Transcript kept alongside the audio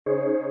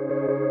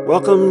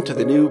Welcome to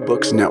the New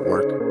Books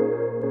Network.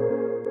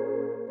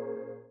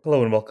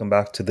 Hello and welcome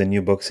back to the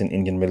New Books in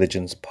Indian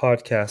Religions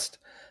podcast.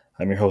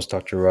 I'm your host,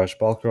 Dr. Raj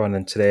Balkaran,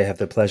 and today I have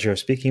the pleasure of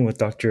speaking with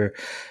Dr.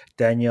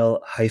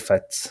 Daniel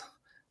Heifetz,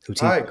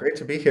 Hi, great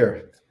to be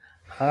here.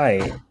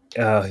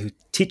 who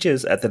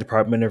teaches at the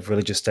Department of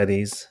Religious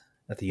Studies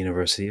at the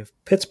University of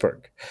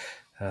Pittsburgh.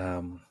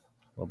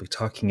 We'll be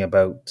talking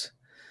about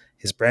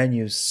his brand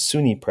new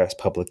SUNY Press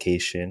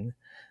publication,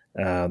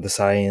 The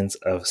Science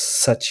of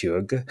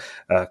Satyug,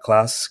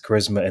 Class,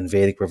 Charisma, and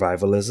Vedic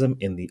Revivalism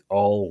in the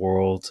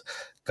All-World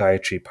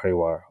Gayatri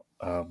Parivar.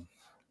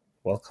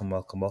 Welcome.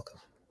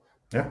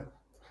 Yeah.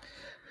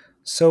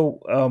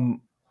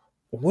 So,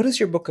 what is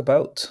your book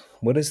about?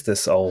 What is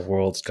this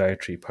All-World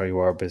Gayatri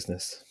Parivar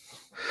business?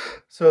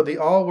 So the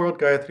All World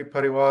Gayatri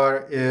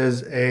Parivar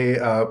is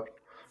a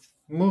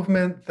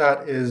movement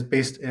that is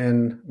based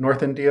in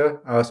North India,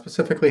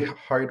 specifically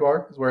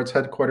Haridwar is where its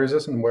headquarters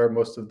is and where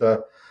most of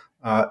the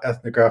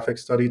ethnographic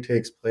study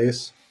takes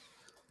place.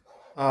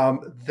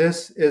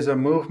 This is a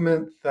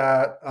movement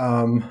that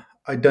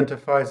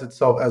identifies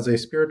itself as a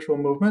spiritual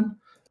movement,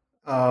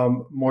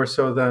 more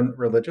so than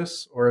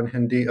religious, or in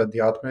Hindi,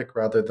 adhyatmic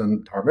rather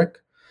than dharmic.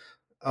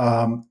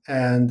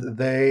 And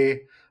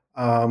they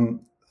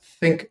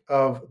think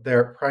of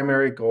their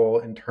primary goal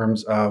in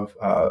terms of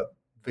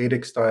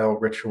Vedic style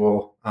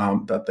ritual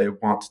that they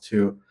want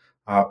to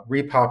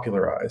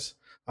repopularize.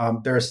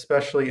 They're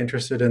especially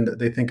interested in,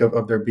 they think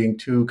of there being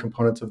two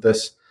components of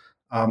this.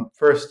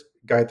 First,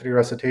 Gayatri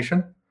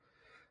recitation,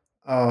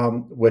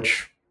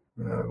 which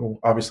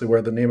obviously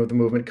where the name of the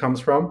movement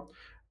comes from.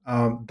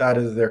 That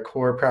is their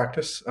core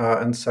practice.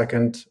 And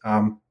second,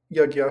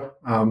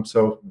 yajna,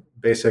 so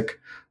basic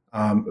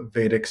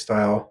Vedic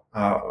style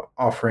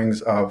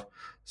offerings of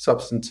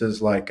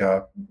substances like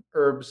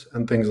herbs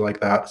and things like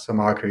that.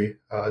 Samagri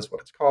is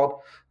what it's called,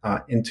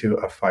 into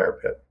a fire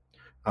pit.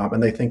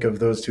 And they think of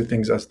those two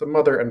things as the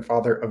mother and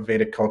father of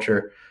Vedic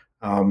culture,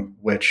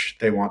 which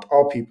they want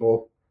all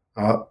people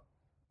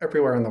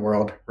everywhere in the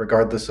world,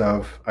 regardless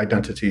of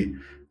identity,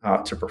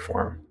 to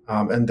perform.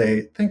 And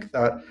they think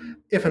that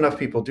if enough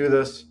people do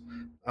this,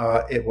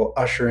 it will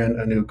usher in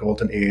a new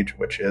golden age,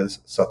 which is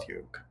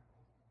Satyug.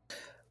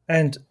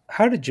 And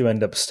how did you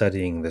end up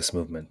studying this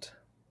movement?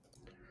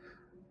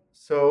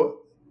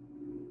 So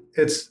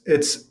it's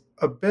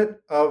a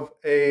bit of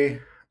a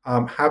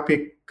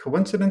happy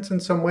coincidence in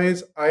some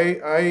ways.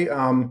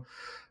 I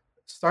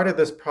started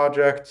this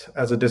project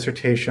as a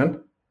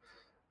dissertation,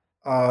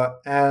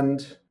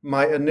 and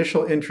my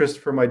initial interest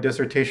for my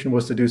dissertation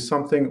was to do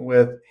something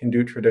with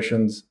Hindu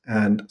traditions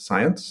and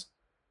science.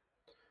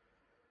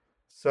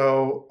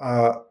 So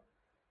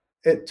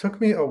it took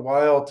me a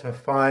while to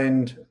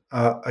find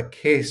a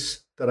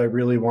case that I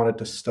really wanted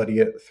to study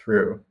it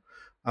through.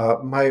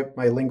 My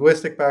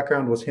linguistic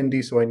background was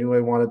Hindi, so I knew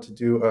I wanted to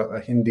do a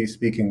Hindi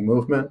speaking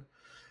movement.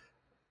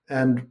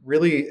 And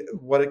really,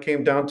 what it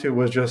came down to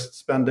was just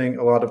spending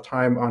a lot of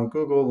time on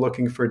Google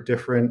looking for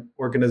different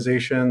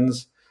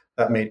organizations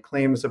that made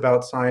claims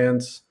about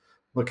science,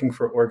 looking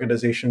for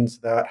organizations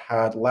that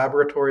had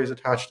laboratories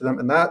attached to them.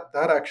 And that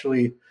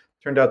actually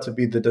turned out to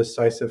be the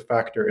decisive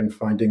factor in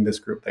finding this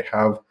group. They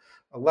have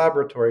a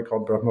laboratory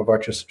called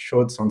Brahmavarchas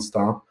Shodh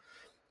Sanstha,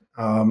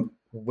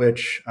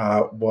 which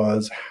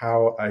was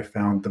how I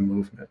found the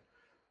movement.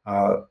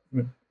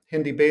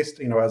 Hindi based,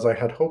 as I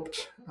had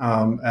hoped,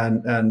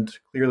 and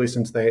clearly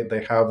since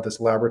they have this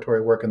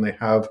laboratory work and they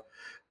have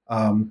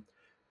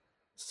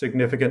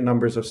significant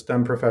numbers of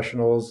STEM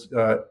professionals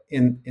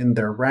in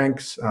their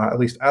ranks, at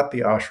least at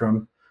the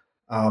ashram,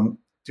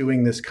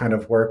 doing this kind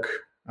of work.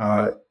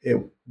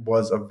 It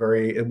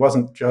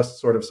wasn't just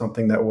sort of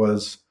something that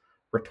was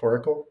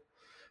rhetorical,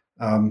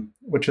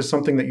 which is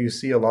something that you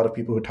see a lot of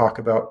people who talk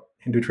about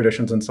Hindu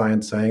traditions and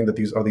science saying that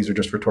these are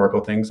just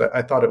rhetorical things.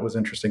 I thought it was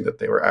interesting that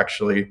they were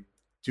actually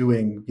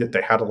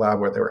they had a lab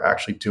where they were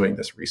actually doing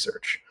this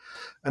research.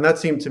 And that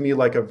seemed to me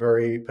like a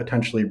very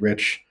potentially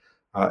rich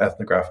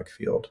ethnographic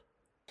field.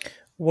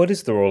 What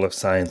is the role of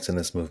science in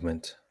this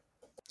movement?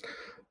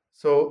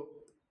 So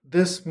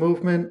this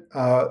movement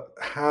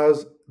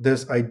has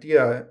this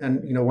idea,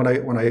 and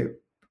when I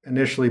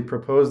initially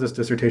proposed this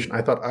dissertation,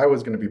 I thought I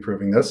was going to be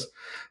proving this,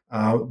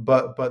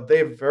 but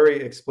they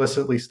very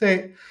explicitly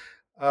state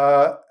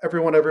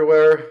everyone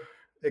everywhere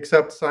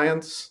except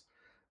science.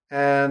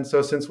 And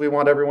so since we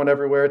want everyone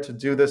everywhere to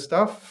do this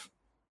stuff,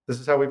 this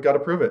is how we've got to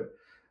prove it.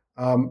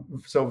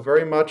 So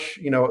very much,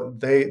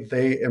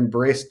 they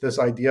embraced this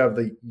idea of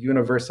the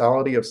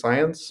universality of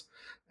science.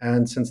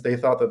 And since they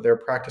thought that their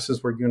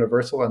practices were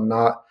universal and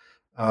not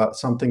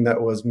something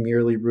that was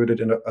merely rooted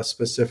in a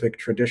specific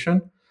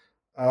tradition,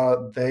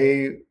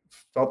 they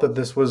felt that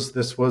this was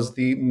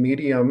the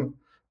medium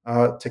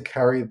to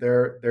carry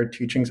their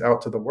teachings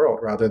out to the world,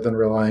 rather than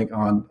relying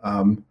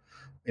on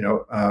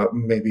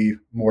maybe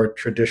more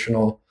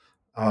traditional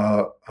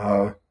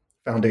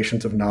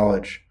foundations of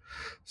knowledge.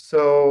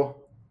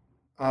 So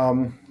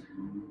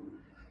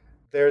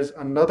there's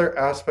another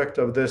aspect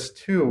of this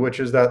too, which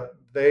is that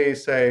they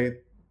say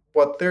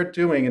what they're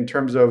doing in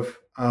terms of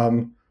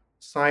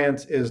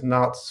science is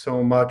not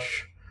so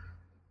much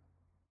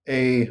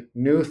a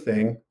new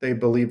thing. They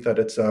believe that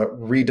it's a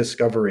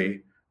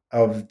rediscovery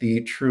of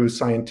the true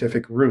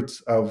scientific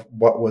roots of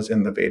what was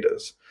in the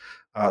Vedas.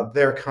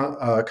 Their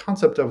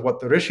concept of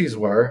what the rishis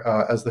were,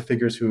 as the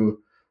figures who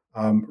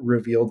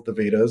revealed the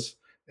Vedas,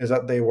 is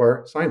that they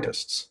were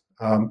scientists.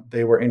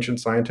 They were ancient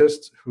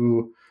scientists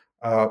who,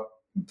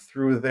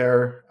 through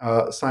their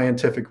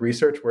scientific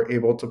research, were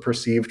able to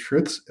perceive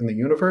truths in the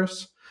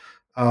universe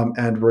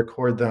and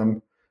record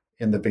them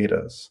in the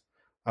Vedas.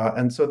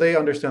 And so they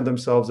understand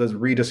themselves as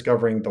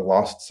rediscovering the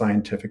lost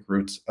scientific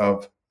roots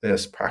of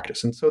this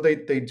practice. And so they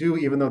do,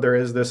 even though there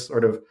is this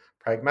sort of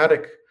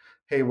pragmatic,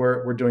 hey,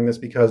 we're doing this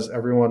because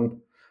everyone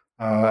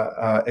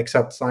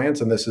accepts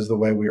science and this is the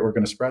way we're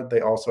going to spread,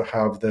 they also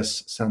have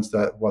this sense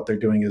that what they're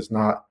doing is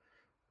not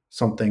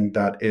something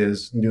that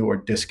is new or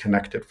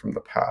disconnected from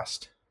the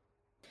past.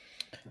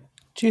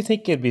 Do you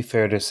think it'd be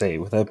fair to say,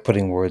 without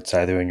putting words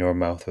either in your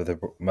mouth or the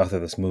mouth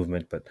of this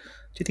movement, but do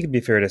you think it'd be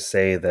fair to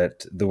say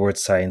that the word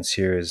science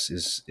here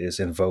is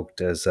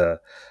invoked as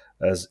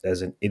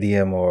an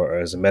idiom or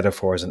as a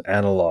metaphor, as an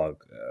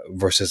analog,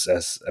 versus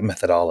as a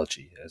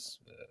methodology, as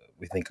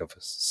we think of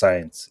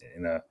science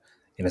in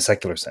a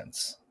secular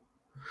sense?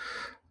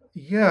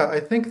 Yeah, I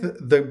think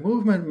the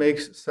movement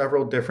makes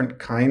several different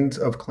kinds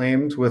of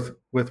claims with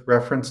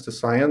reference to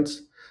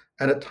science,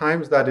 and at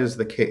times that is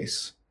the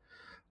case.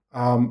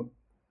 Um,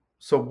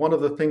 so one of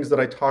the things that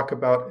I talk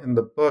about in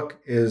the book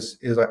is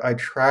I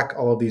track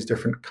all of these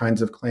different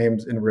kinds of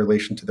claims in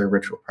relation to their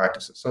ritual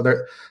practices. So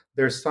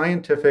their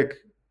scientific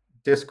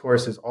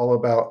discourse is all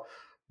about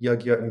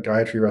yajna and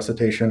Gayatri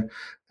recitation.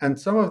 And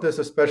some of this,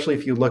 especially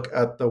if you look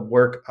at the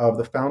work of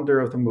the founder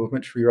of the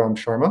movement, Sri Ram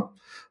Sharma,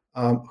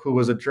 who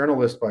was a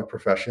journalist by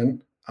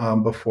profession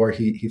before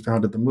he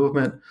founded the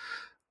movement,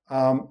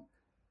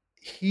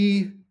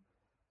 he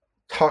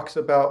talks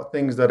about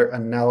things that are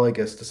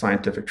analogous to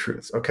scientific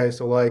truths. Okay,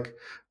 so like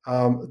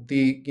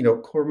the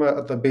kurma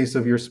at the base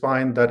of your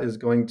spine that is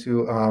going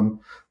to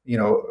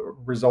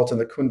result in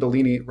the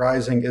kundalini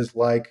rising is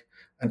like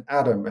an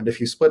atom, and if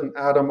you split an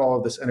atom, all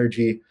of this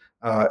energy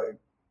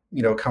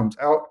comes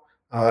out,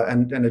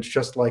 and it's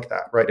just like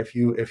that, right? If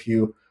you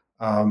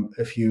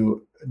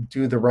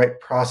do the right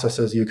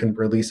processes, you can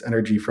release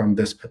energy from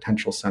this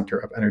potential center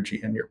of energy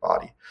in your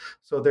body.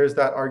 So there's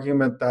that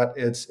argument that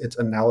it's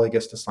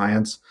analogous to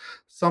science.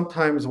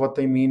 Sometimes what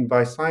they mean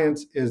by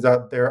science is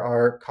that there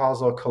are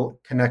causal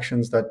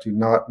connections that do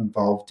not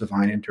involve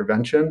divine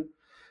intervention,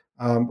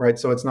 right?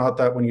 So it's not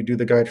that when you do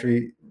the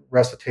Gayatri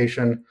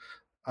recitation,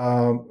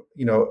 the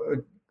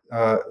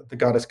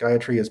goddess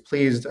Gayatri is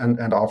pleased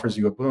and offers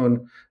you a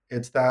boon.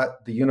 It's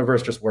that the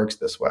universe just works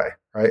this way,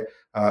 right?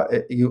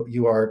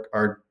 You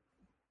are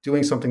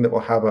doing something that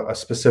will have a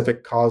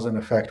specific cause and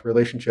effect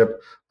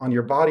relationship on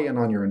your body and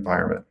on your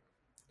environment.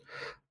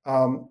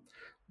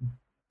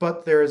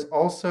 But there is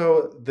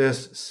also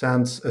this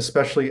sense,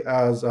 especially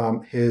as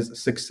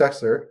his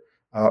successor,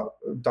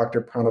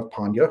 Dr. Pranav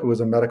Pandya, who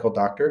is a medical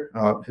doctor,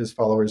 his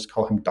followers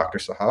call him Dr.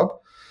 Sahab.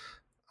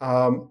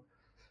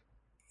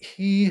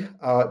 He,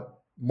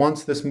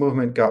 once this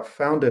movement got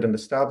founded and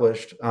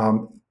established,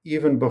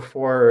 even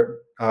before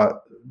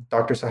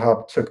Dr.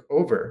 Sahab took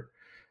over,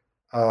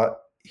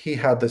 he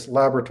had this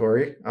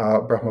laboratory,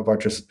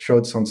 Brahmavarcha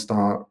Shodh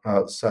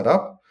Sanstan, set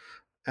up,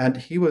 and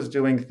he was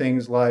doing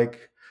things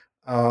like,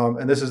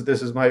 and this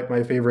is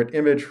my favorite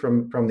image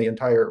from the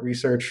entire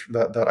research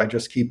that I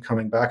just keep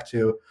coming back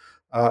to.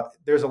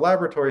 There's a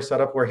laboratory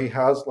set up where he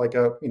has like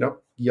a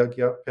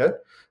yajna pit.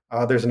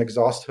 There's an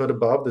exhaust hood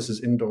above. This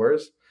is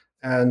indoors.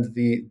 And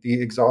the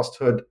exhaust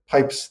hood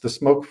pipes the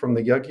smoke from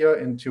the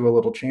yajna into a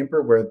little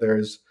chamber where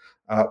there's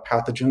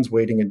pathogens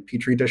waiting in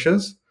petri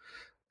dishes,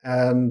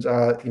 and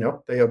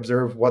they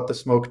observe what the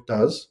smoke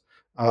does.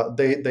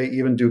 They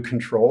even do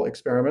control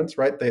experiments,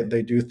 right?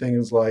 They do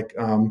things like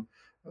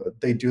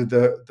they do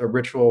the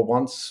ritual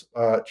once,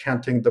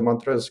 chanting the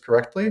mantras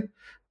correctly,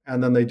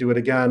 and then they do it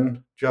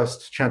again,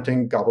 just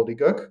chanting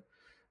gobbledygook.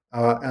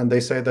 And they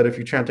say that if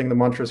you're chanting the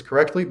mantras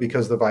correctly,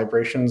 because the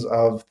vibrations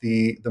of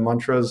the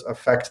mantras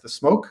affect the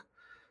smoke,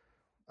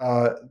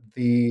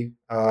 the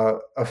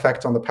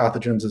effect on the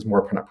pathogens is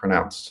more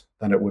pronounced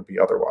than it would be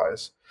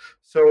otherwise.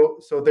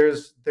 So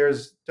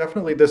there's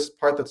definitely this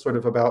part that's sort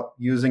of about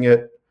using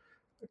it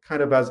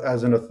kind of as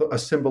a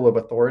symbol of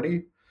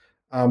authority.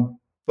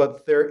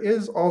 But there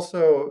is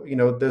also,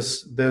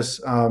 this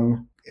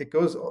it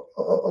goes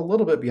a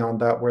little bit beyond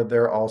that, where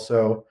they're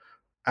also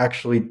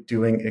actually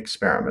doing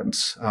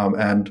experiments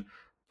and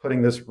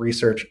putting this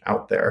research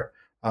out there.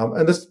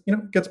 And this,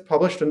 gets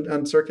published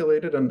and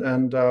circulated,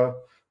 and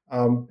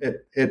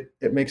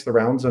it makes the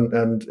rounds,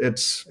 and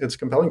it's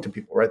compelling to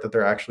people, right? That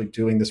they're actually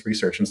doing this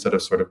research instead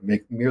of sort of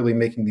merely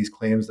making these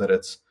claims that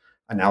it's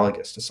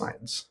analogous to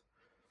science.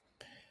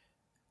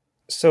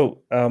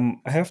 So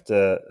I have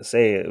to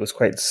say it was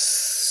quite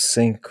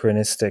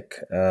synchronistic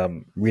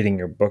reading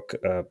your book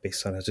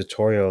based on a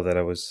tutorial that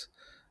I was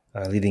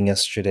leading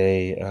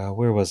yesterday.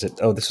 Where was it?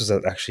 Oh, this was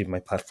actually my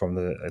platform.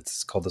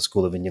 It's called the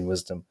School of Indian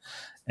Wisdom.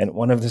 And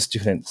one of the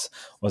students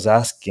was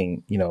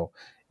asking, when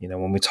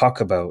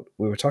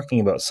we were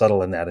talking about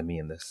subtle anatomy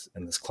in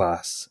this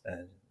class,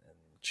 and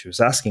she was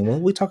asking, well,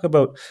 we talk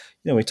about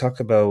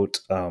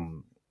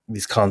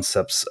these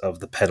concepts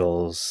of the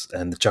petals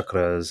and the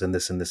chakras and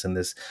this and this and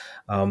this.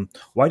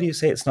 Why do you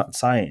say it's not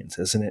science?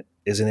 Isn't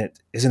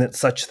it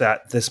such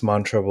that this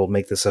mantra will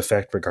make this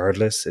effect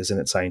regardless? Isn't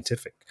it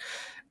scientific?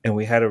 And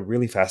we had a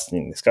really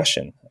fascinating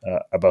discussion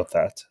about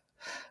that,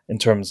 in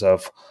terms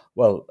of,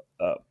 well,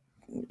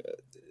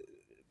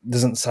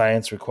 doesn't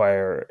science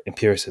require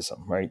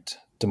empiricism, right?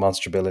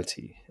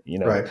 Demonstrability.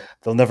 Right.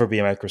 There'll never be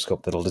a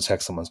microscope that'll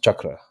detect someone's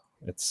chakra.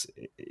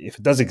 If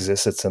it does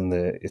exist, it's in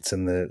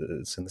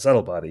the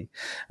subtle body.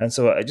 And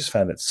so I just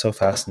found it so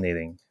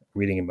fascinating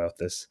reading about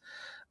this.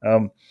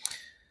 Enough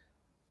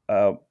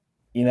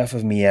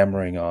of me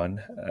yammering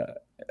on.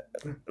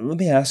 Let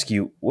me ask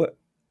you, what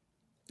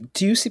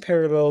do you see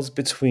parallels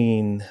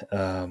between,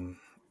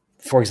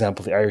 for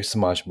example, the Arya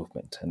Samaj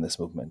movement and this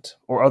movement,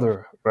 or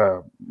other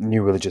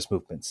new religious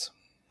movements?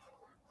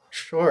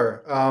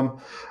 Sure.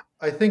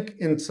 I think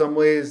in some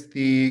ways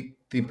the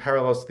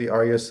parallels to the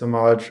Arya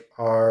Samaj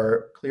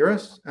are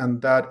clearest, and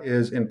that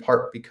is in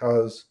part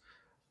because,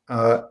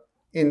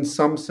 in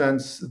some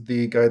sense,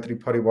 the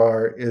Gayatri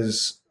Parivar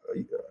is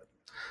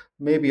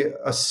maybe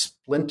a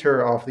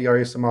splinter off the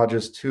Arya Samaj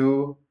is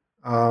too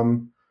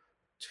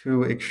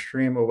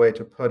extreme a way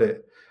to put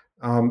it.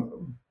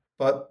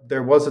 But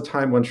there was a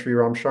time when Sri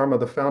Ram Sharma,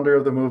 the founder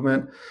of the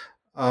movement,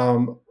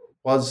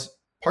 was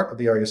part of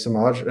the Arya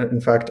Samaj. In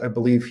fact, I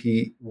believe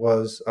he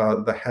was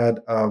the head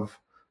of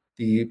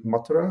the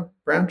Mathura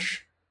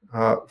branch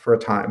for a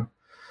time.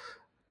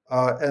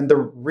 And the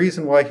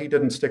reason why he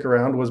didn't stick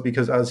around was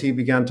because as he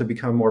began to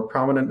become more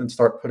prominent and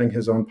start putting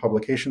his own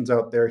publications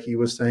out there, he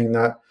was saying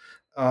that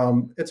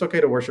it's okay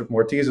to worship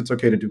Murtis, it's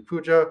okay to do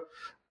puja.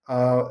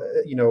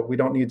 We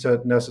don't need to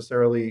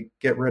necessarily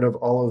get rid of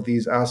all of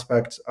these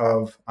aspects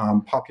of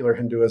popular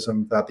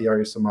Hinduism that the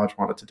Arya Samaj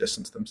wanted to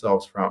distance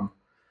themselves from.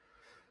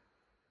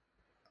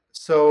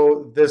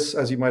 So this,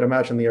 as you might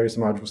imagine, the Arya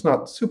Samaj was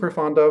not super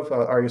fond of.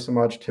 Arya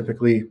Samaj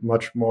typically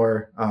much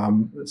more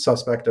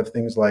suspect of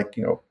things like,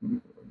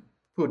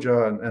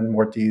 puja and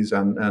Murtis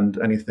and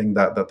anything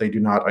that they do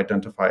not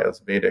identify as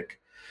Vedic.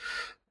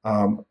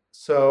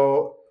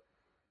 So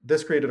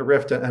this created a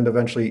rift, and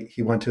eventually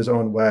he went his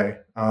own way.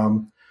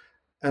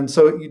 And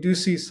so you do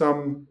see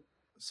some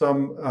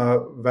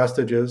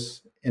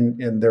vestiges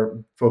in their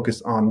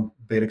focus on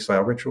Vedic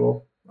style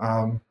ritual.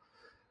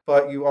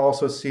 But you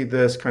also see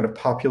this kind of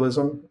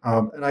populism.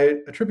 And I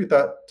attribute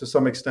that to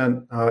some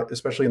extent,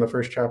 especially in the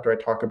first chapter, I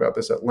talk about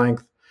this at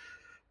length,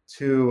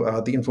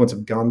 to the influence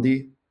of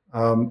Gandhi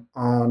on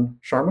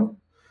Sharma.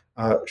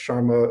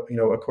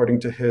 Sharma, according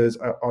to his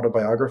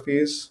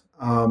autobiographies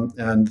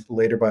and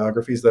later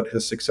biographies that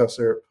his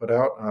successor put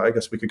out, I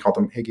guess we could call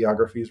them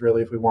hagiographies,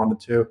 really, if we wanted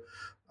to.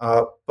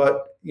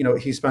 But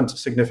he spent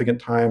significant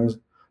time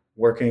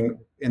working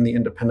in the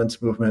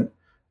independence movement,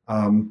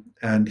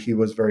 and he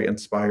was very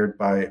inspired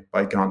by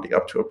Gandhi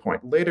up to a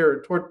point.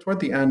 Later, toward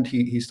the end,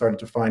 he started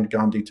to find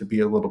Gandhi to be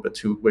a little bit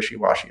too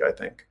wishy-washy, I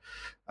think.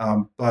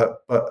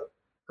 But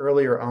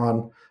earlier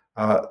on,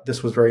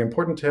 this was very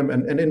important to him,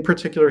 and in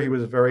particular, he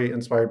was very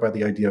inspired by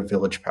the idea of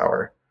village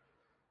power.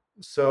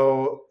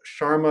 So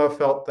Sharma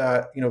felt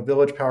that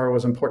village power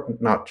was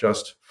important not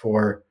just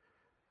for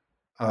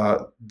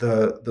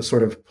the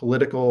sort of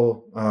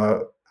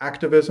political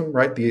activism,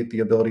 right? The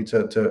ability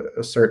to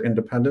assert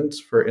independence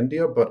for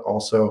India, but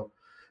also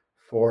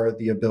for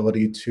the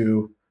ability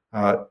to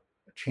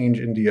change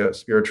India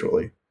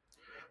spiritually.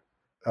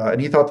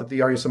 And he thought that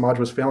the Arya Samaj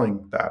was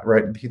failing that,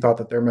 right? He thought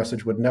that their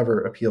message would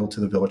never appeal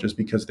to the villages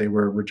because they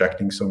were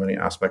rejecting so many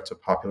aspects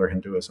of popular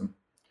Hinduism.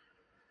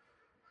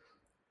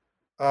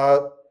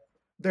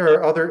 There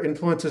are other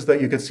influences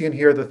that you could see in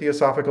here. The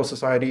Theosophical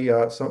Society,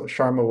 so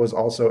Sharma was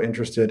also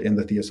interested in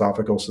the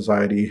Theosophical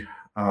Society.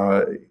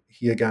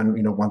 He, again,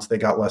 once they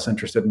got less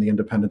interested in the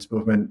independence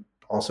movement,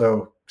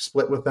 also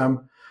split with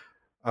them.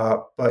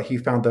 But he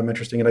found them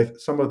interesting. And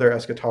some of their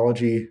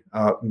eschatology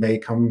may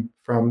come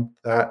from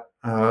that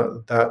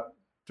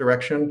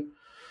direction.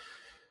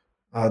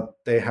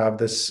 They have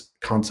this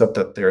concept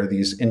that there are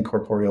these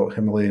incorporeal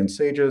Himalayan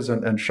sages,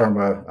 and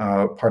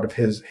Sharma, part of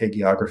his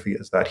hagiography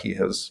is that he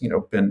has,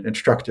 been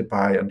instructed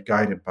by and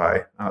guided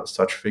by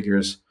such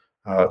figures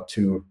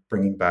to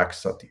bringing back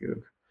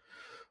Satyug.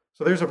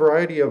 So there's a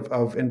variety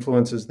of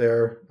influences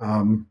there.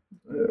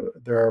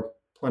 There are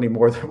plenty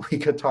more that we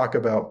could talk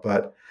about,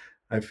 but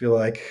I feel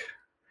like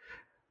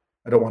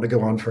I don't want to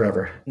go on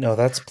forever. No,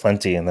 that's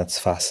plenty, and that's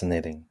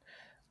fascinating.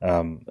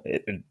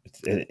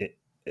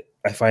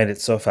 I find it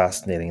so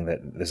fascinating that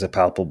there's a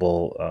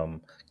palpable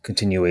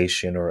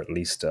continuation, or at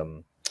least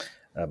a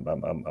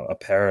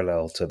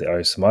parallel to the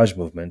Arya Samaj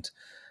movement,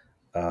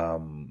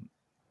 and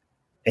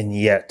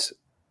yet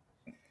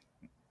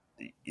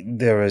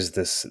there is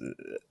this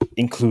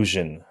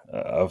inclusion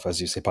of,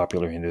 as you say,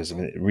 popular Hinduism.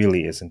 It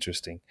really is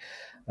interesting.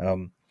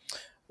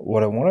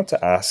 What I wanted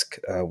to ask,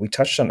 we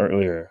touched on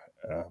earlier,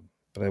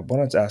 But I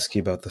wanted to ask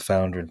you about the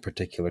founder in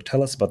particular.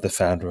 Tell us about the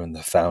founder and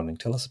the founding.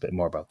 Tell us a bit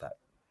more about that.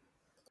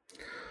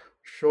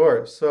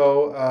 Sure.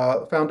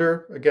 So,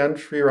 founder, again,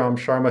 Sri Ram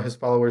Sharma, his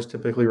followers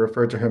typically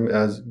refer to him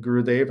as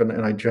Gurudev,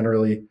 and I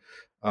generally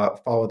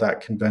follow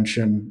that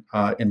convention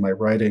in my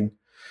writing.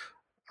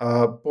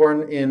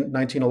 Born in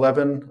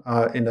 1911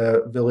 in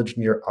a village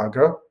near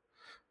Agra.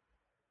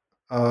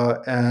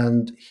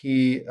 And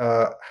he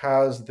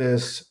has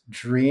this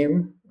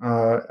dream.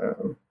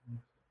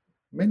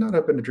 May not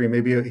have been a dream.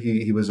 Maybe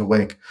he was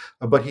awake,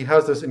 but he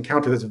has this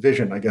encounter, this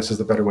vision, I guess is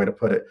the better way to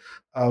put it,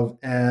 of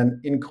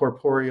an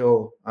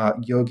incorporeal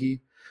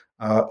yogi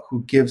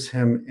who gives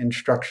him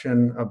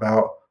instruction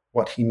about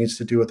what he needs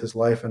to do with his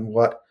life and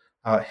what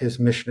his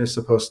mission is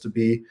supposed to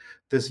be.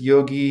 This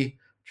yogi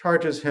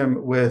charges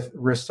him with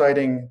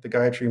reciting the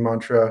Gayatri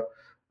mantra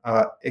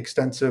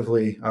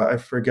extensively. I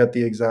forget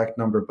the exact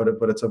number,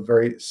 but it's a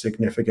very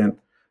significant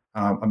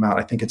amount.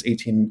 I think it's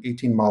 18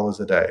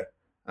 malas a day.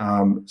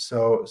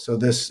 So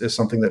this is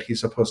something that he's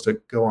supposed to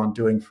go on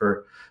doing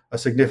for a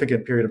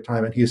significant period of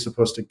time, and he's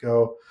supposed to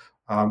go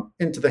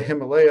into the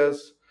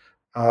Himalayas,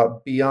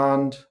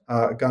 beyond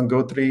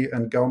Gangotri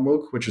and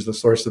Galmukh, which is the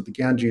source of the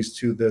Ganges,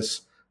 to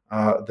this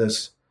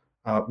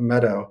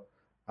meadow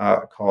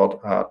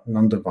called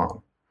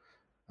Nandavan.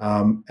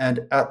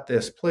 And at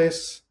this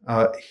place,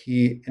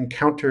 he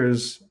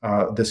encounters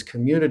this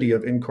community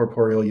of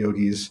incorporeal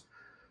yogis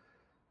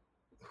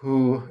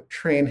who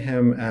train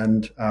him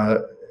and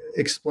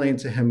explain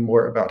to him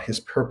more about his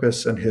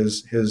purpose and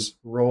his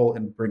role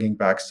in bringing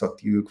back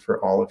Satyug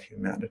for all of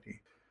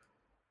humanity.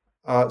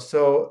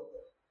 So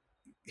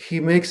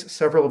he makes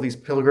several of these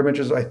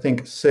pilgrimages, I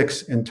think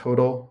 6 in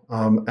total.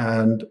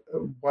 And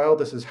while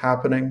this is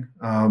happening,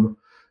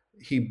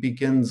 he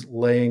begins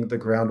laying the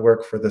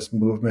groundwork for this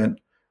movement.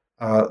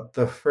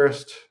 The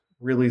first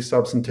really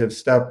substantive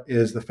step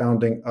is the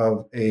founding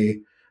of a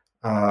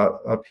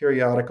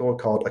periodical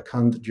called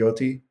Akhand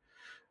Jyoti.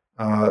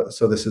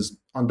 So this is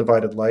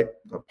undivided light.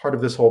 Part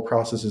of this whole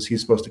process is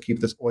he's supposed to keep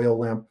this oil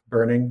lamp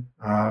burning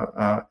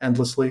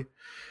endlessly.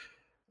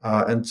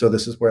 And so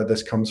this is where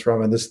this comes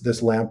from. And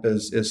this lamp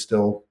is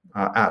still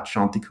at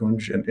Shanti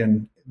Kunj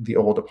in the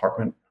old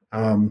apartment.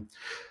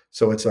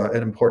 So it's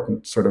an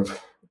important sort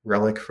of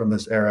relic from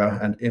this era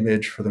and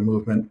image for the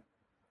movement.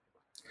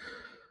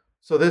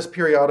 So this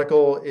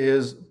periodical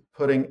is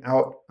putting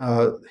out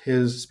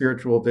his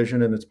spiritual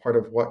vision, and it's part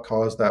of what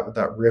caused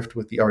that rift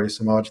with the Arya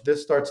Samaj.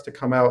 This starts to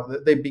come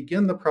out. They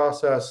begin the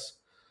process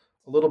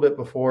a little bit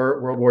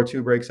before World War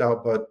II breaks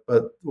out, but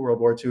World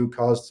War II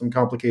caused some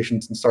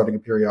complications in starting a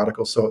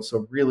periodical. So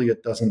really,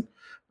 it doesn't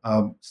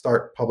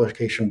start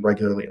publication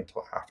regularly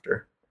until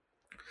after.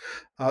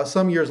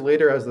 Some years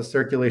later, as the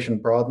circulation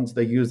broadens,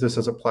 they use this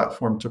as a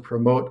platform to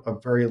promote a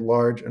very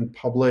large and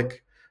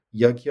public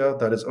yajna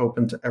that is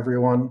open to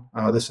everyone.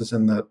 This is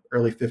in the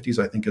early 50s.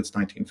 I think it's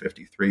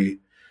 1953.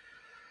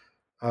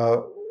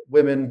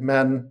 Women,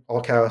 men,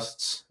 all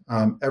castes,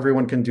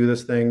 everyone can do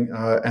this thing,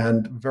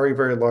 and very,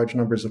 very large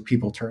numbers of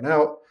people turn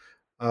out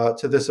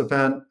to this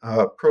event.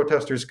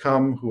 Protesters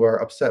come who are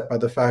upset by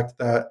the fact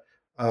that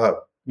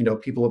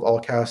people of all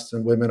castes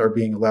and women are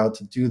being allowed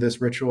to do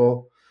this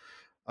ritual,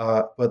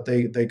 but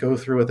they go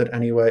through with it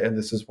anyway. And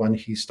this is when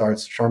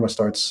Sharma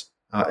starts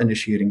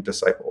initiating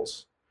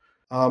disciples.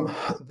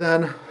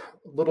 Then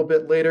a little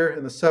bit later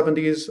in the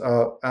 70s,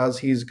 as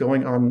he's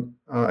going on,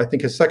 I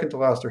think his second to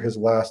last or his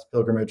last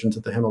pilgrimage into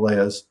the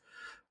Himalayas,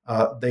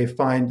 they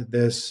find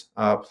this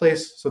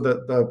place. So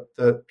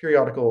the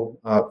periodical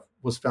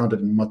was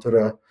founded in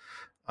Mathura,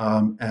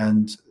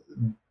 and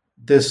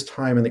this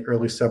time in the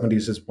early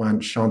 70s is when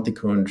Shanti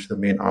Kunj, the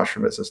main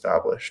ashram, is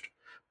established.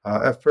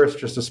 At first,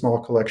 just a small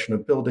collection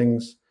of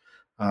buildings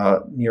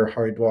near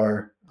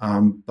Haridwar,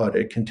 but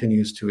it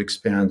continues to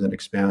expand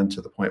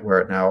to the point where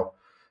it now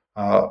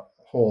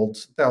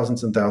holds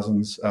thousands and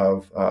thousands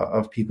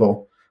of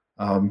people.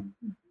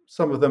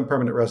 Some of them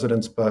permanent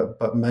residents,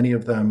 but many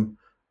of them,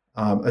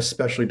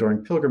 especially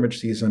during pilgrimage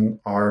season,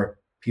 are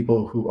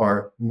people who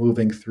are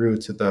moving through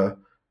to the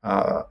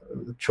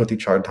Choti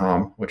Char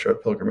Dham, which are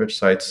pilgrimage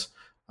sites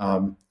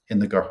in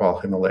the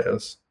Garhwal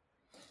Himalayas.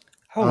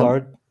 How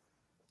large?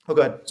 Oh,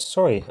 go ahead.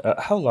 Sorry,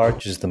 how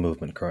large is the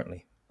movement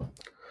currently?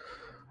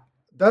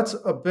 That's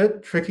a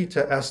bit tricky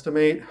to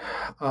estimate.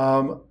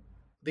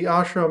 The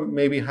ashram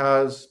maybe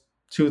has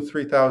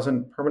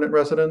 2,000-3,000 permanent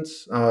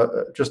residents,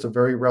 just a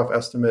very rough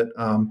estimate.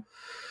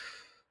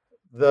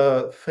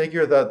 The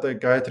figure that the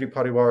Gayatri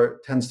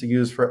Parivar tends to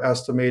use for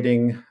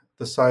estimating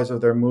the size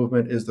of their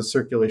movement is the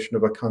circulation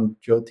of Akhand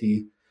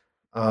Jyoti,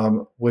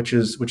 which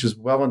is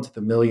well into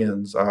the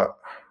millions.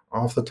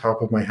 Off the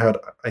top of my head,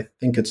 I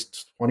think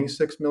it's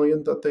 26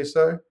 million that they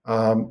say.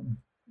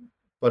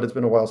 But it's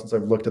been a while since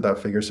I've looked at that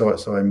figure, so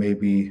I may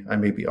be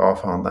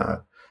off on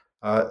that.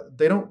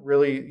 They don't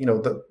really,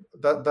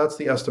 that's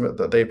the estimate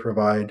that they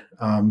provide.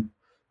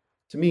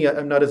 To me,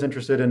 I'm not as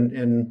interested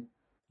in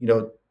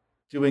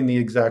doing the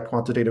exact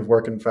quantitative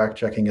work and fact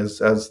checking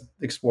as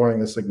exploring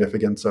the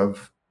significance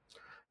of,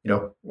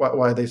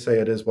 why they say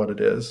it is what it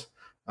is.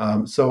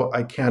 So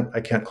I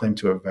can't claim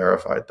to have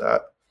verified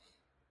that.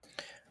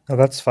 No,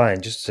 that's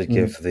fine. Just to Mhm.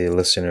 give the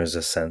listeners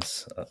a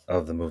sense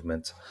of the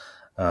movement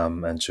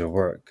and your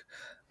work.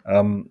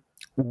 Um,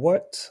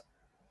 what?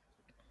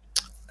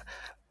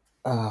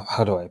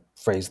 How do I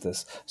phrase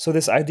this? So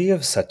this idea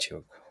of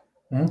Satyug,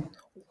 Mhm.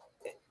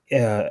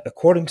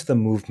 according to the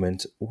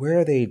movement, where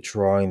are they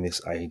drawing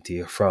this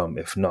idea from,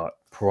 if not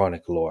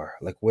Puranic lore?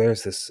 Like,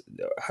 where's this?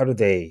 How do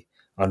they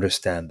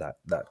understand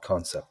that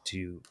concept?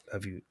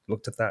 Have you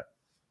looked at that?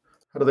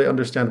 How do they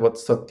understand what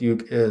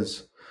Satyug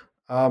is?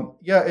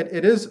 Yeah,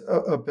 it is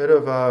a bit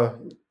of a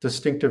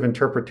distinctive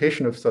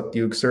interpretation of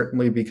Satyug,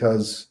 certainly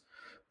because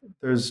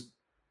there's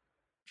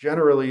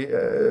generally,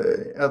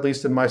 at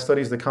least in my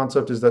studies, the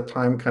concept is that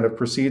time kind of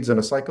proceeds in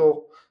a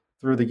cycle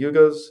through the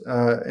yugas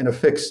in a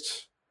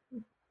fixed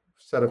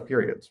set of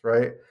periods,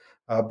 right?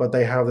 But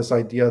they have this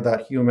idea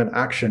that human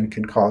action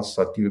can cause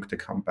Satyug to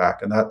come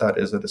back, and that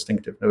is a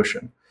distinctive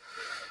notion.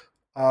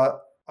 Uh,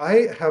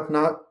 I have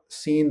not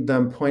seen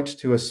them point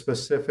to a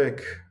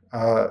specific,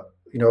 uh,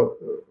 you know,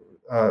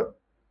 uh,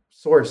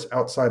 source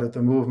outside of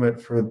the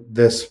movement for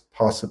this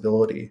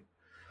possibility.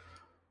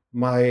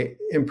 My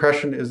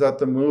impression is that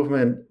the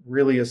movement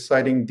really is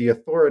citing the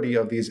authority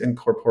of these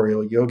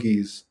incorporeal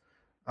yogis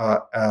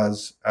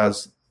as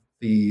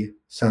the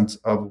sense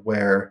of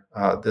where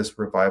this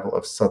revival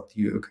of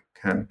Satyug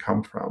can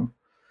come from.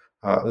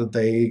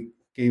 They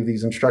gave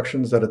these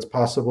instructions that it's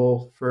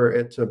possible for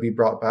it to be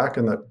brought back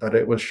and that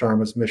it was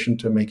Sharma's mission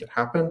to make it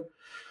happen.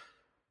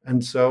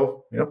 And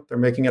so, they're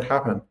making it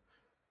happen.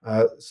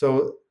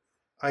 So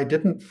I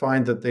didn't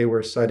find that they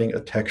were citing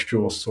a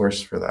textual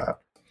source for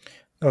that.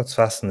 No, it's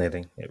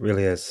fascinating. It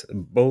really is,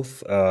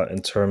 both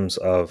in terms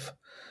of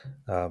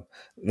um,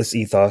 this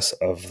ethos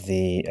of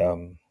the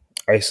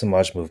Arya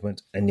Samaj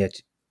movement, and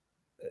yet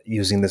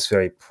using this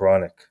very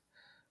Puranic,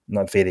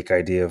 not Vedic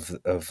idea of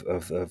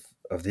the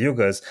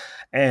yugas,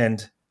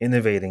 and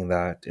innovating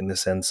that in the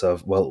sense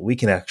of, well, we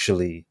can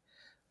actually,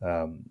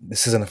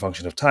 this isn't a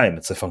function of time,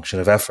 it's a function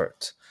of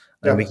effort.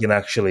 And we Yeah. can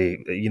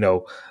actually,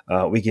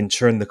 we can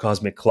turn the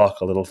cosmic clock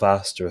a little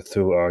faster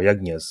through our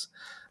yajnas.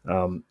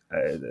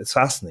 It's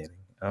fascinating.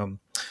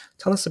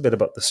 Tell us a bit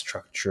about the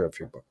structure of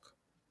your book.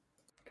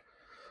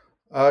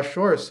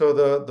 Sure. So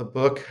the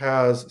book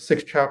has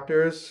 6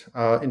 chapters,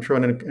 intro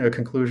and a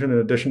conclusion in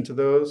addition to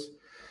those.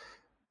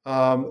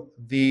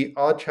 The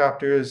odd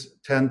chapters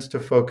tend to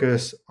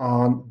focus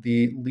on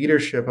the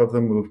leadership of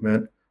the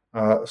movement,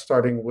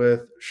 starting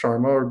with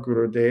Sharma or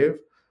Gurudev,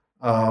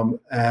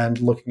 and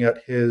looking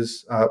at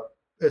his,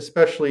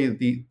 especially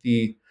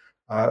the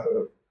uh,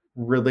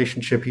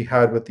 relationship he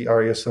had with the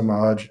Arya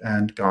Samaj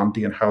and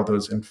Gandhi, and how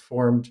those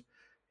informed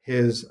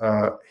his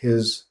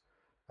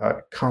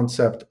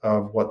concept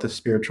of what the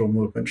spiritual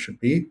movement should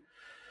be.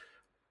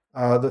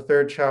 The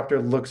third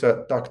chapter looks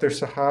at Dr.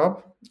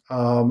 Sahab,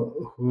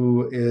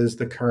 who is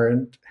the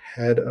current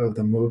head of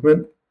the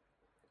movement.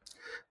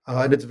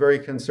 And it's very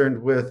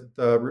concerned with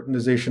the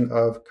routinization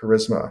of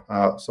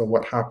charisma. So,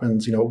 what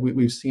happens,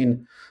 we've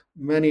seen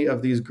many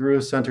of these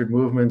guru centered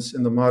movements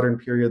in the modern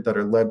period that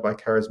are led by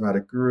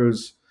charismatic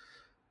gurus.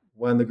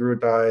 When the guru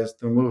dies,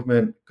 the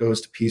movement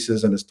goes to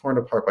pieces and is torn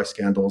apart by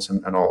scandals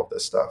and all of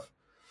this stuff.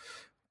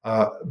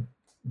 Uh,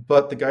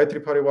 but the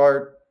Gayatri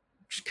Parivar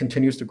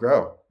continues to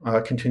grow,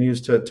 continues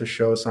to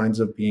show signs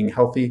of being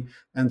healthy.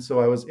 And so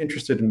I was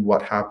interested in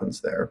what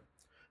happens there.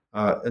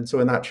 And so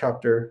in that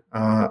chapter,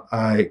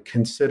 I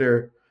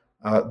consider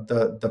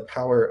the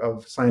power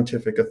of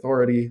scientific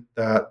authority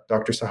that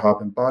Dr.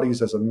 Sahab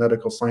embodies as a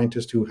medical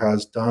scientist who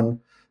has done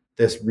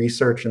this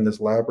research in this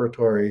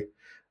laboratory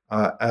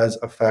as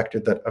a factor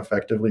that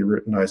effectively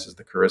routinizes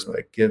the charisma.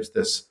 It gives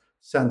this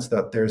sense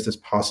that there's this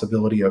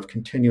possibility of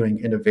continuing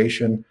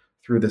innovation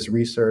through this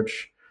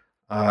research,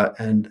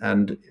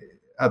 and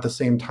at the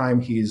same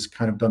time, he's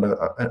kind of done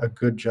a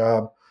good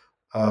job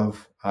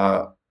of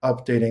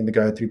updating the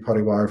Gayatri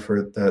Parivar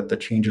for the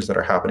changes that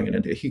are happening in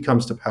India. He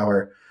comes to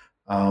power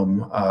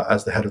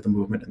as the head of the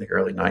movement in the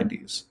early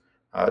 90s,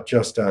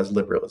 just as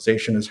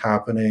liberalization is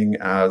happening,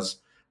 as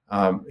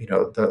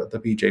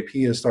the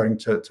BJP is starting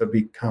to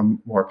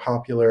become more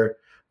popular,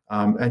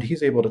 and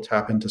he's able to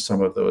tap into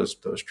some of those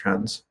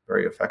trends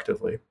very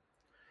effectively.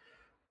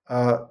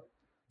 Uh,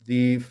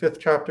 the fifth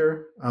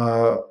chapter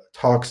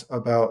talks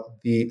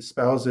about the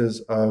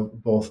spouses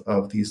of both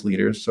of these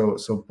leaders.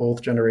 So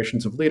both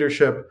generations of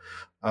leadership,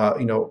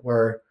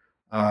 were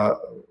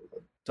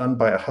done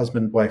by a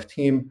husband-wife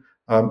team,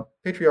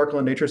 patriarchal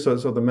in nature. So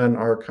the men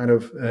are kind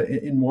of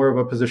in more of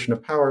a position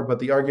of power. But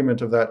the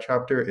argument of that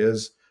chapter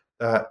is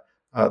that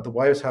the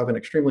wives have an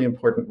extremely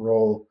important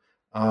role.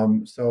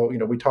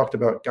 We talked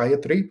about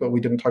Gayatri, but we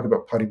didn't talk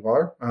about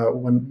Parivar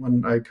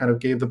when I kind of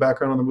gave the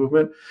background on the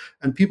movement.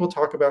 And people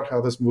talk about how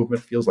this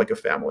movement feels like a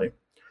family.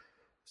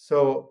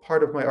 So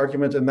part of my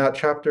argument in that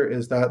chapter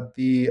is that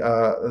the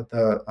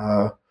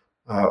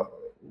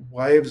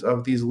wives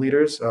of these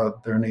leaders,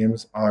 their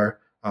names are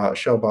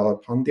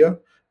Shalbala Pandya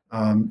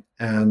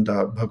and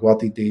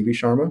Bhagwati Devi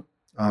Sharma,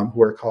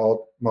 who are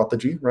called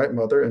Mataji, right,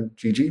 mother, and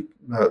Gigi,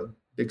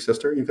 big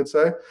sister, you could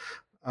say.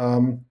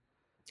 Um,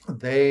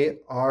 they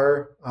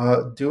are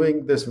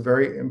doing this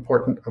very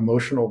important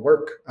emotional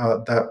work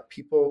that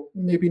people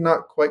maybe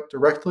not quite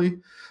directly,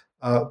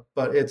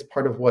 but it's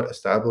part of what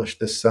established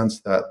this sense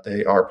that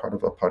they are part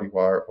of a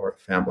pariwar or a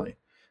family.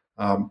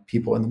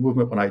 People in the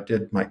movement, when I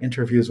did my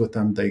interviews with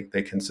them,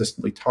 they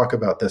consistently talk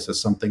about this as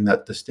something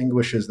that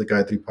distinguishes the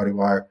Gayatri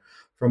Pariwar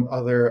from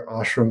other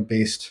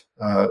ashram-based,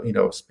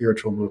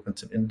 spiritual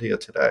movements in India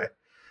today.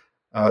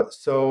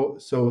 So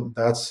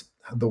that's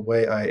the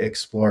way I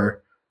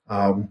explore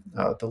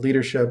the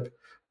leadership.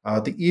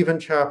 The even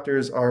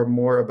chapters are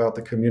more about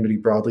the community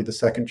broadly. The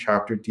second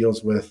chapter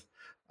deals with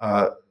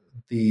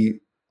the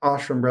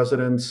ashram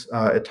residents.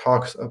 It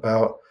talks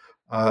about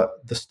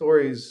the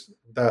stories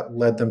that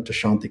led them to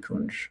Shanti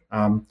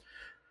Kunj.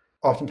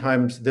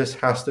 Oftentimes, this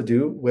has to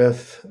do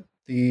with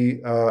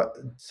the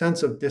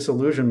sense of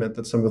disillusionment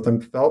that some of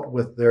them felt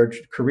with their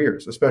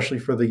careers, especially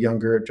for the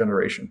younger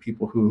generation,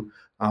 people who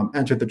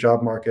entered the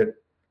job market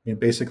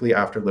basically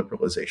after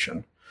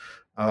liberalization.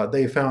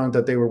 They found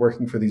that they were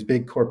working for these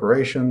big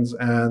corporations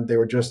and they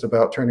were just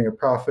about turning a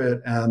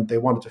profit, and they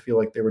wanted to feel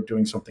like they were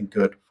doing something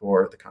good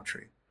for the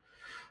country.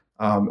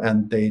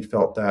 And they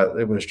felt that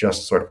it was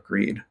just sort of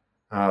greed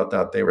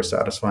that they were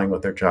satisfying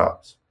with their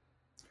jobs.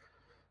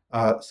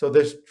 So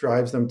this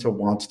drives them to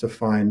want to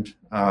find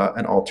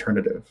an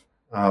alternative.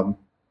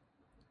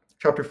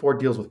 Chapter 4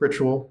 deals with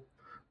ritual.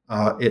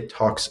 It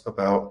talks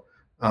about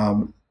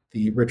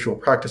the ritual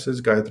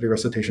practices, Gayatri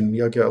recitation,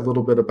 yagya, a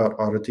little bit about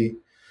oddity,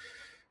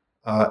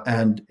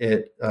 and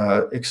it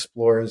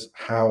explores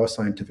how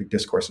scientific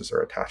discourses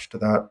are attached to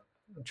that.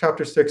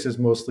 Chapter 6 is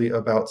mostly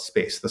about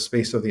space, the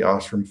space of the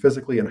ashram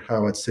physically, and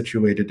how it's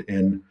situated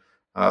in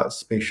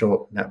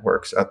spatial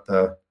networks at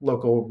the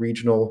local,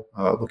 regional,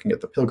 looking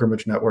at the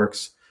pilgrimage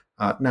networks,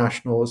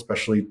 national,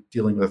 especially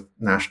dealing with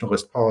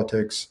nationalist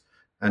politics,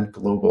 and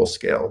global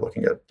scale,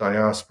 looking at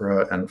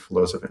diaspora and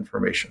flows of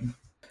information.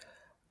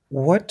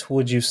 What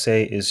would you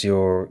say is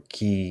your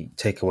key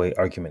takeaway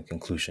argument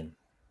conclusion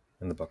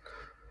in the book?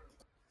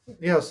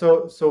 Yeah,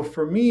 so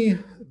for me,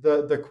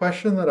 the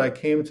question that I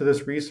came to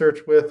this research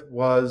with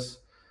was,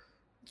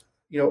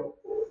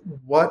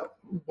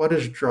 what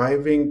is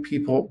driving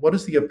people? What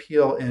is the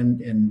appeal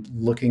in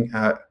looking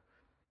at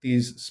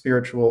these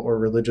spiritual or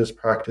religious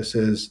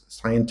practices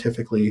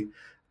scientifically?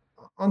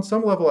 On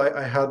some level,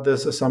 I had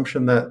this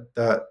assumption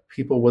that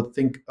people would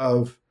think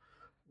of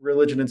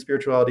religion and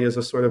spirituality as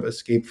a sort of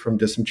escape from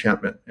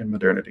disenchantment in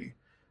modernity,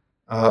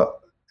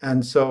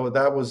 and so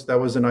that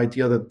was an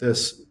idea that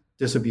this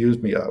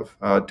disabused me of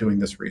doing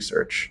this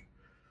research.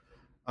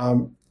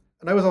 And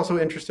I was also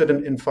interested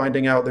in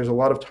finding out. There's a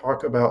lot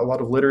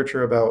of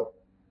literature about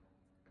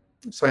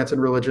science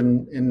and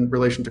religion in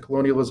relation to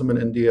colonialism in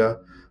India,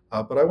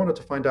 but I wanted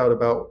to find out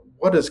about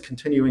what is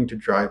continuing to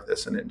drive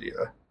this in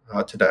India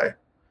today.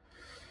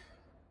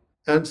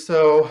 And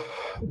so,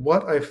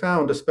 what I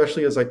found,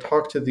 especially as I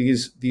talked to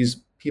these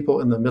people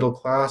in the middle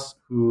class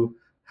who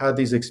had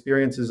these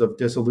experiences of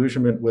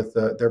disillusionment with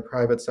their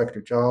private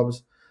sector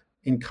jobs,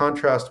 in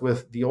contrast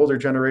with the older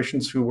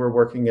generations who were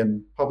working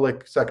in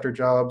public sector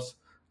jobs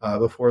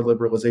before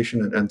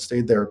liberalization and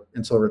stayed there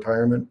until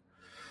retirement,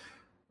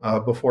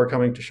 before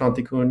coming to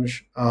Shanti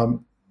Kunj.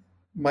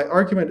 My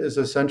argument is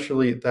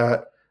essentially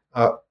that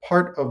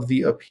part of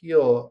the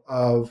appeal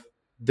of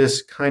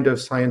this kind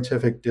of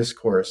scientific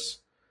discourse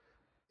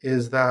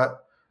is that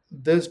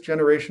this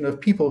generation of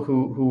people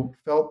who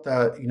felt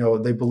that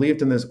they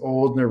believed in this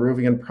old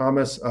Nehruvian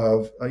promise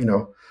of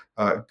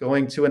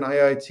going to an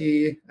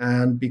IIT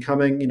and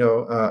becoming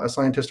a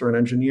scientist or an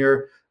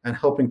engineer and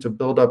helping to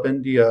build up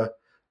India.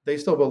 They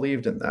still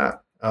believed in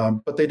that,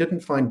 but they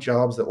didn't find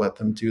jobs that let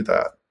them do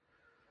that.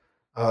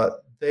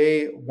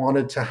 They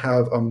wanted to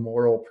have a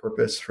moral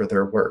purpose for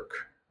their work.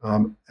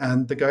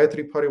 And the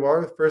Gayatri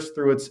Pariwar, first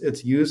through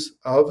its use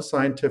of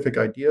scientific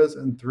ideas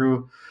and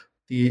through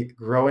the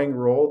growing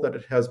role that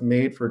it has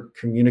made for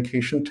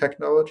communication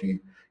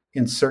technology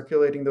in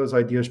circulating those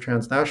ideas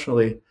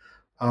transnationally,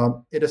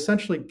 it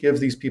essentially gives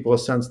these people a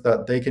sense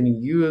that they can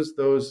use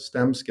those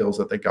STEM skills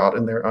that they got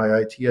in their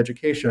IIT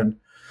education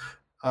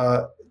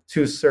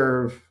to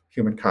serve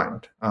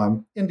humankind.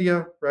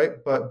 India,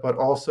 right? But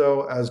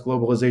also as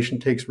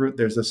globalization takes root,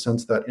 there's this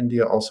sense that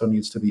India also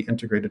needs to be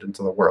integrated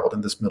into the world,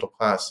 and this middle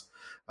class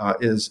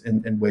is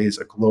in ways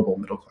a global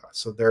middle class.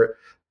 So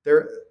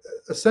they're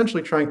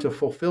essentially trying to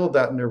fulfill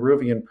that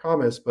Nehruvian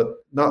promise, but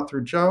not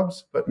through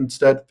jobs, but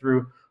instead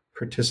through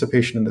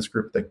participation in this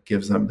group that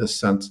gives them this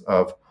sense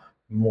of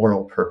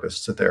moral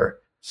purpose to their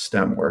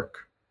STEM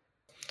work.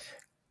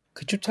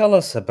 Could you tell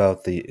us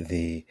about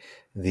the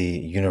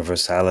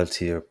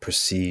universality or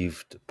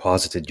perceived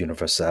posited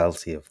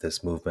universality of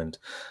this movement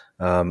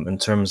in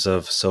terms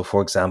of, so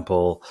for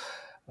example,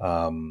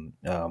 can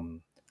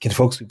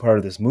folks be part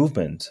of this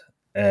movement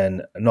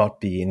and not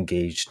be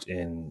engaged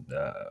in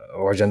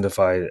or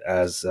identified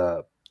as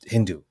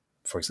Hindu,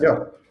 for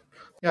example?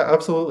 Yeah,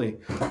 absolutely.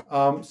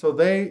 So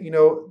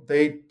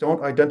they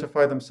don't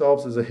identify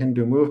themselves as a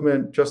Hindu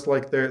movement, just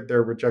like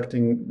they're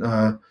rejecting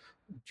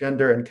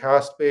gender and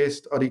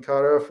caste-based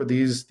adhikara for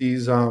these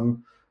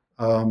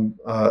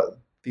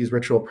these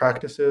ritual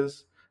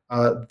practices,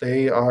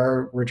 they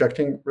are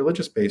rejecting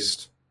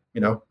religious-based,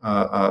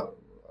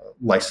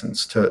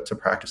 license to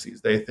practice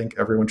these. They think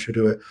everyone should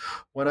do it.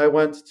 When I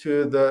went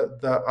to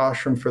the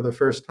ashram for the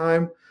first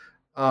time,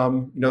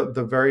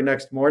 the very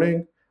next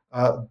morning,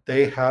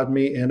 they had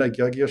me in a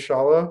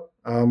Yagyashala.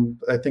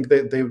 I think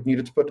they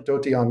needed to put a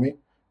dhoti on me,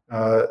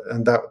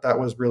 and that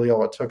was really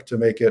all it took to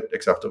make it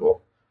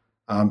acceptable.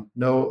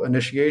 No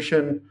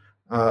initiation,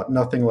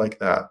 nothing like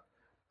that.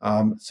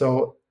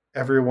 So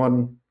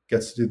everyone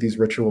gets to do these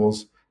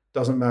rituals.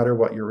 Doesn't matter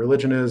what your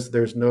religion is.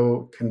 There's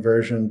no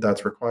conversion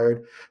that's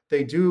required.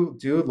 They do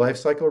life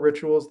cycle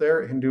rituals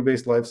there,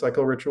 Hindu-based life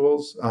cycle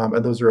rituals,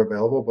 and those are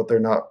available, but they're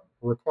not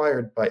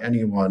required by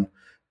anyone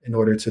in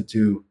order to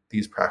do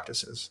these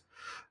practices.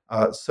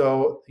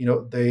 So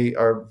they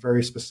are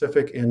very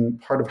specific in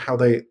part of how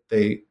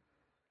they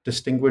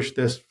distinguish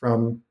this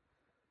from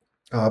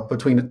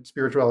between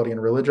spirituality and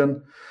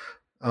religion.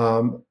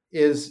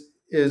 Is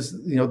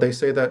they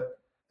say that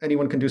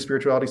anyone can do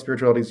spirituality.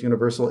 Spirituality is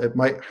universal. It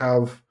might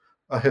have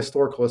a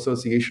historical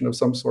association of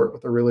some sort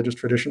with a religious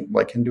tradition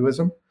like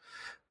Hinduism,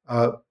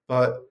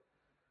 but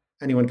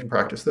anyone can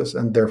practice this,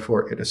 and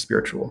therefore it is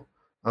spiritual.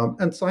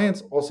 And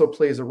science also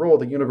plays a role.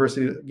 The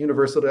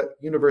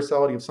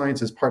universality of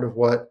science is part of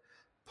what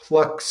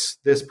plucks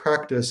this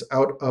practice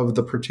out of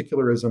the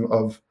particularism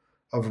of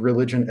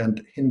religion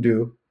and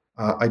Hindu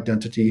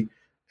identity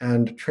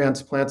and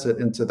transplants it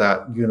into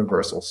that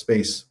universal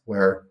space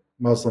where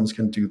Muslims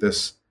can do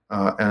this,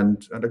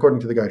 and according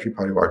to the Gayatri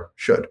Parivar,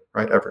 should,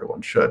 right?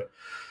 Everyone should.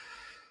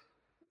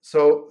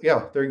 So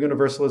yeah, their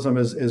universalism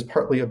is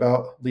partly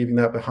about leaving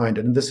that behind.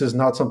 And this is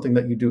not something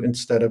that you do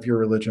instead of your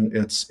religion.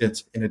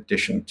 It's in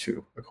addition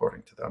to,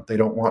 according to them. They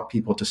don't want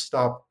people to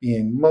stop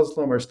being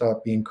Muslim or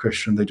stop being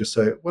Christian. They just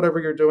say, whatever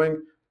you're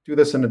doing, do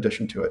this in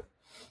addition to it.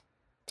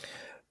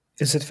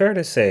 Is it fair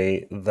to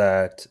say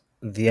that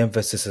the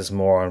emphasis is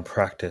more on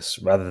practice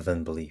rather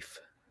than belief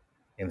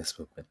in this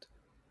movement?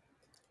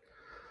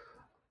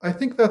 I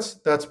think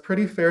that's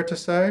pretty fair to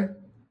say.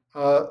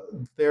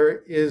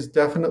 There is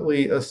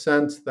definitely a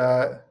sense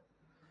that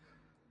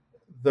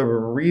the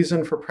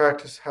reason for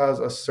practice has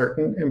a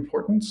certain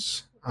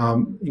importance.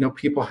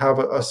 People have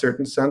a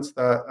certain sense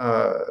that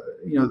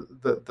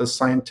the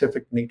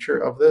scientific nature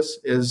of this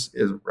is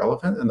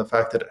relevant, and the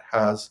fact that it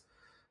has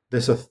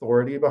this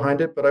authority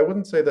behind it. But I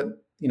wouldn't say that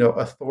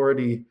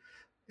authority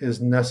is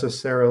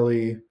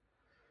necessarily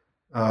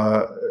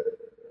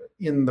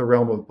in the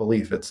realm of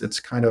belief. It's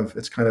kind of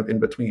in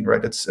between,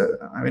 right? It's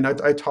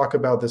I talk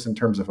about this in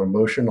terms of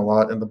emotion a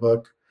lot in the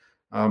book,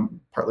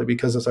 partly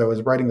because as I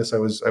was writing this, I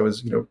was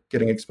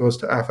getting exposed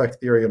to affect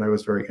theory, and I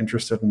was very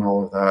interested in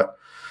all of that.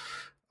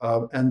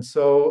 And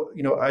so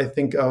I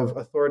think of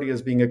authority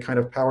as being a kind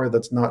of power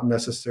that's not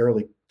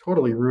necessarily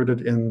totally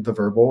rooted in the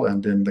verbal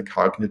and in the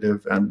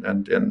cognitive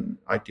and in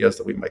ideas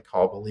that we might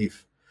call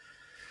belief.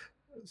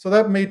 So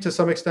that may to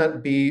some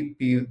extent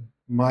be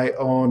my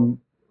own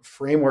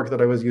framework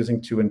that I was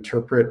using to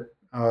interpret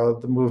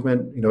the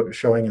movement,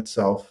 showing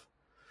itself.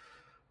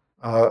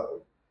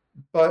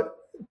 But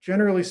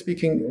generally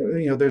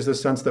speaking, there's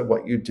this sense that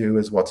what you do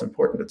is what's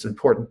important. It's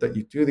important that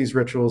you do these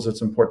rituals.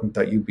 It's important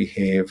that you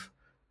behave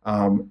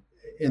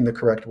in the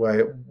correct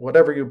way.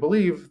 Whatever you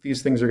believe,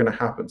 these things are going to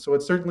happen. So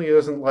it certainly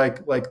isn't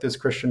like this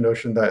Christian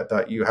notion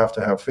that you have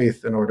to have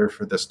faith in order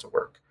for this to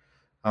work,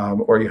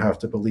 or you have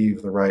to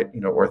believe the right,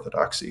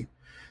 orthodoxy.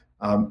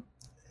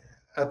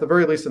 At the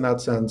very least, in that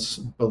sense,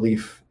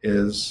 belief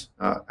is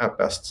at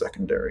best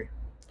secondary.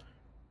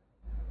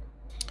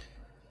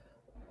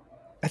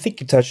 I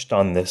think you touched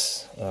on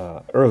this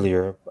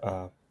earlier,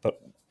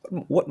 but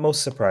what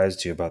most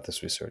surprised you about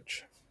this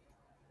research?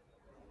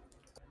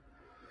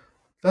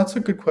 That's a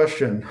good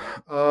question.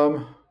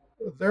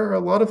 There are a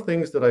lot of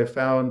things that I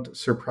found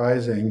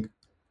surprising.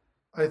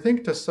 I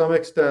think to some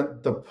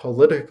extent, the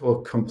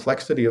political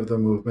complexity of the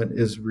movement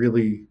is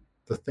really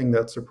the thing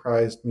that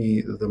surprised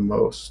me the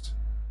most.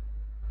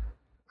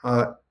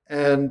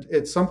 And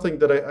it's something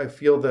that I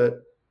feel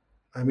that,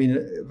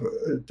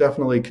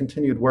 definitely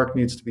continued work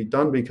needs to be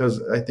done,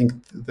 because I think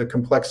the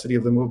complexity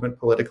of the movement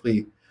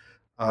politically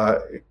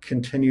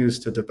continues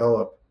to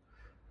develop.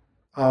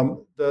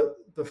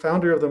 The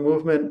founder of the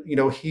movement,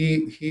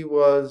 he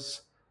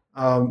was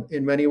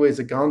in many ways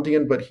a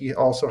Gandhian, but he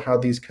also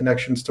had these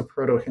connections to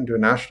proto-Hindu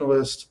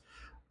nationalist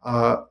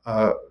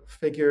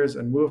figures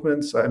and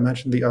movements. I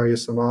mentioned the Arya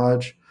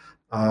Samaj.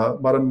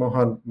 Madan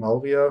Mohan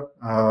Malviya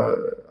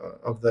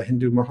of the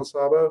Hindu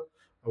Mahasabha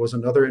was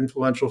another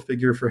influential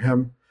figure for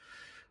him.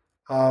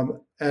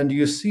 And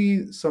you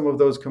see some of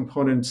those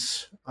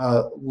components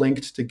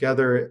linked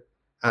together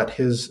at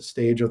his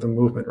stage of the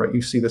movement, right?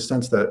 You see the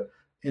sense that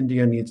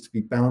India needs to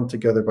be bound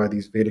together by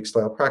these Vedic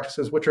style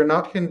practices, which are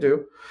not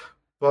Hindu,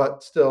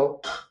 but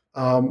still,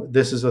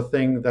 this is a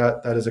thing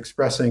that is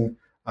expressing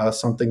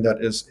something that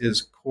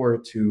is core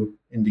to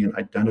Indian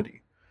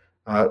identity.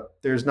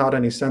 There's not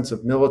any sense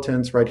of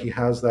militance, right? He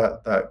has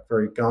that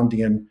very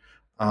Gandhian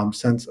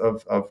sense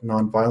of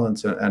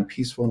nonviolence and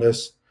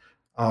peacefulness.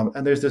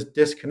 And there's this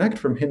disconnect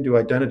from Hindu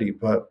identity,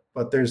 but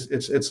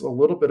it's a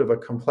little bit of a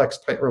complex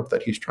tightrope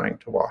that he's trying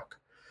to walk.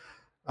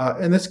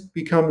 And this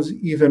becomes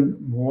even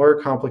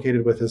more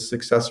complicated with his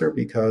successor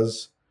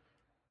because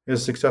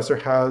his successor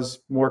has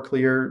more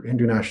clear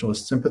Hindu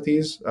nationalist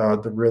sympathies.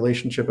 The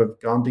relationship of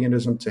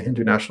Gandhianism to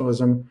Hindu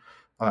nationalism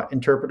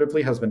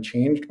interpretively has been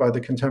changed by the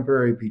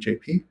contemporary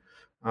BJP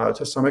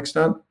to some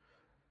extent.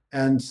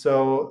 And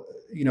so,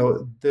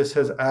 this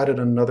has added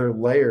another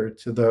layer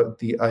to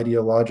the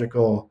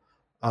ideological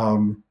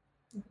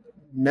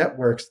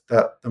networks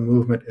that the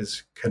movement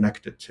is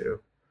connected to.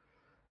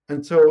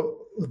 And so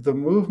the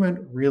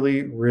movement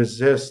really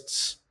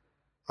resists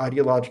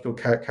ideological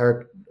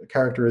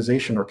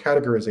characterization or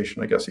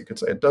categorization, I guess you could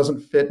say. It doesn't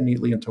fit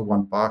neatly into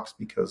one box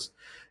because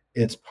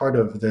it's part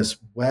of this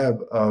web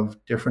of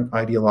different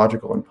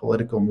ideological and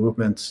political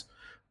movements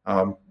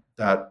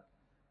that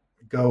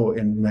go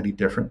in many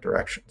different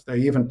directions. They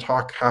even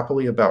talk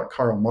happily about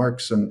Karl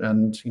Marx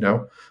and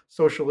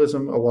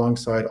socialism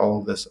alongside all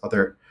of this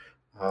other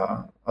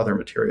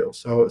material.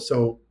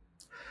 So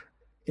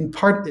in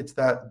part, it's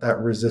that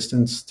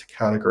resistance to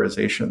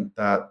categorization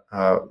that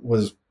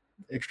was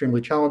extremely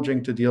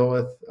challenging to deal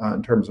with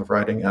in terms of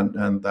writing,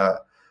 and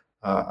that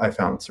I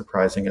found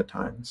surprising at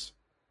times.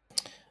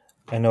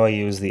 I know I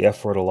use the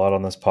F word a lot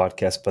on this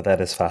podcast, but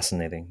that is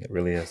fascinating. It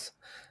really is.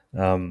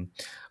 I'd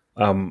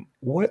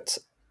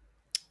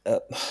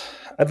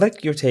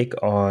like your take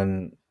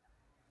on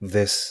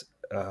this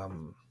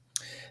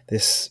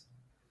this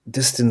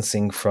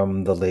distancing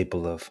from the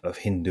label of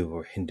Hindu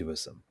or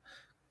Hinduism,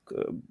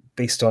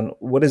 based on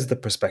what is the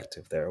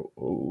perspective there?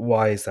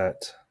 Why is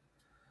that?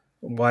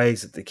 Why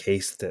is it the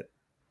case that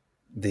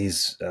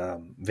these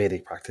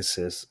Vedic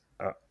practices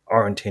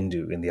aren't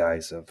Hindu in the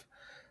eyes of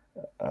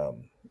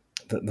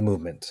the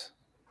movement?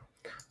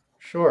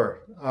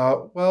 Sure.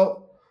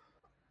 Well,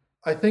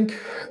 I think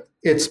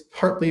it's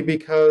partly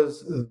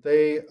because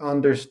they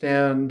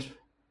understand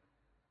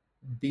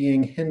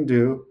being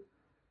Hindu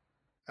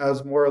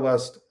as more or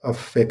less a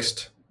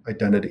fixed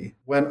identity.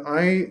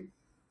 To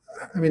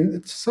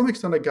some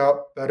extent, I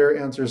got better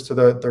answers to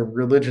the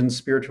religion,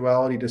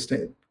 spirituality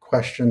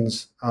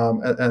questions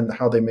and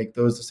how they make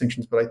those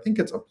distinctions, but I think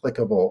it's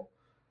applicable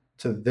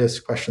to this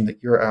question that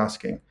you're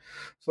asking.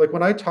 So like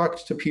when I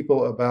talked to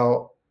people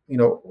about,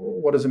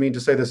 what does it mean to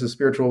say this is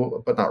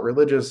spiritual but not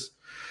religious?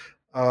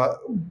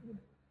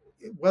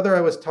 Whether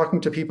I was talking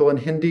to people in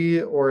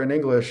Hindi or in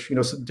English,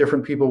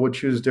 different people would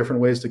choose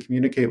different ways to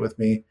communicate with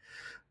me.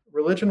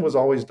 Religion was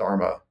always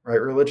dharma,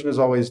 right? Religion is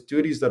always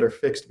duties that are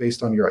fixed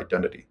based on your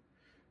identity.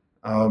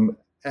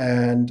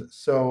 And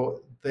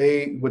so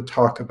they would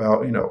talk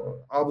about,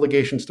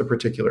 obligations to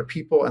particular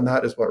people, and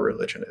that is what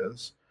religion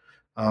is.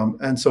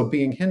 And so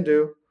being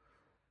Hindu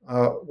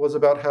was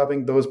about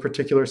having those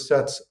particular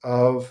sets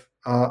of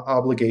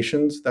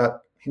obligations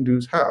that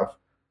Hindus have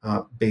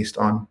based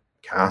on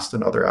caste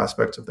and other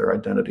aspects of their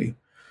identity.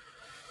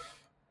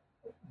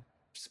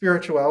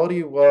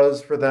 Spirituality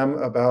was for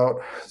them about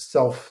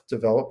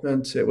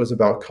self-development. It was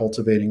about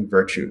cultivating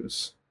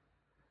virtues.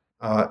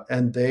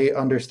 And they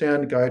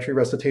understand Gayatri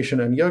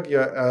recitation and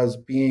yajna as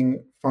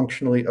being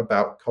functionally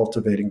about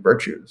cultivating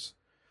virtues.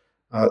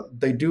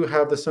 They do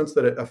have the sense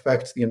that it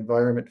affects the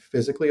environment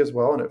physically as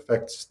well, and it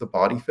affects the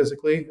body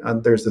physically.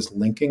 And there's this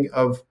linking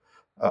of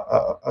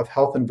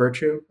health and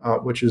virtue,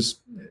 which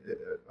is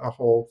a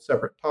whole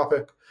separate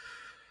topic.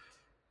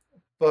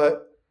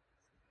 But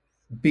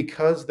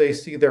because they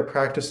see their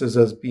practices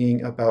as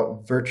being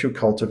about virtue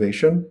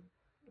cultivation,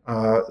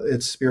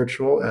 it's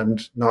spiritual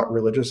and not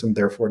religious, and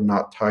therefore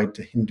not tied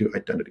to Hindu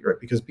identity, right?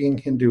 Because being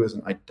Hindu is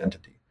an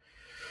identity.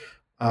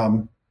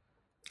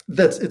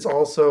 It's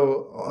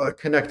also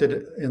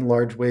connected in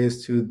large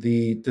ways to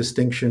the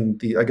distinction,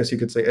 I guess you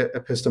could say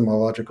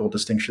epistemological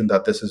distinction,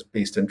 that this is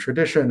based in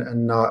tradition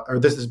and not, or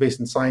this is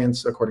based in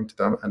science according to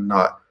them and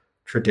not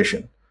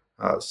tradition.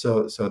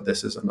 So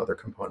this is another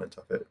component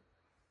of it.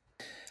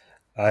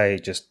 I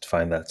just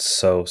find that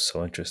so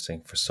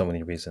interesting for so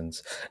many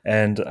reasons.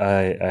 And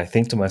I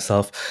think to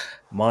myself,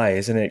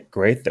 isn't it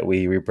great that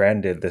we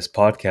rebranded this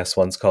podcast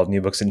once called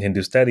New Books in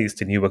Hindu Studies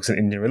to New Books in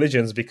Indian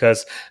Religions,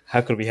 because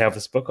how could we have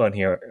this book on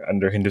here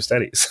under Hindu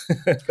Studies?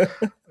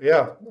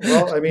 Yeah.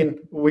 Well,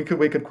 we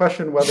could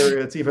question whether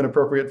it's even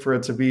appropriate for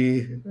it to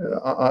be,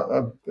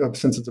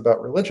 since it's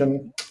about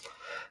religion.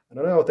 I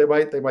don't know. They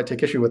might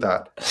take issue with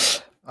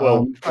that.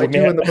 Well, I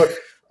do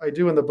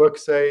in the book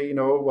say,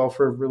 well,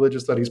 for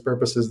religious studies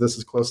purposes, this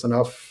is close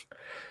enough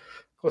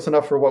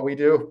for what we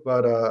do.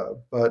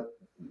 But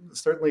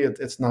certainly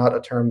it's not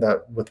a term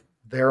that, with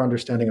their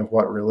understanding of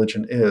what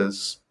religion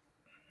is,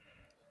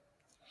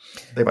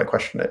 they might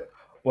question it.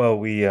 Well,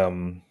 we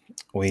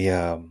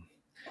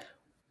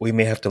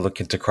may have to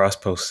look into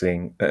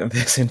cross-posting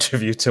this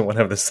interview to one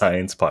of the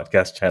science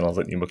podcast channels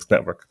at New Books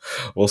Network.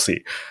 We'll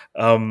see.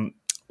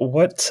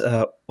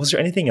 Was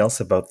there anything else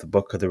about the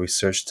book or the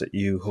research that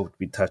you hoped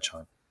we'd touch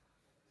on?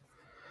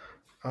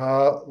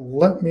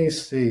 Let me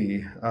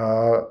see.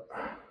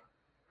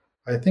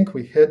 I think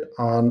we hit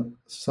on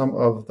some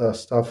of the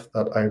stuff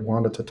that I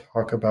wanted to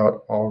talk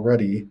about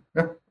already.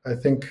 Yeah, I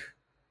think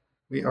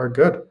we are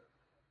good.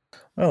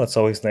 Well, it's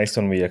always nice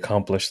when we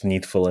accomplish the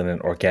needful in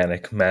an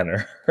organic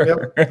manner.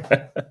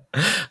 Yep.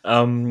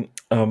 um,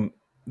 um,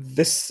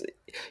 this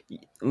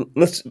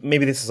let's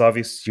maybe this is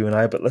obvious to you and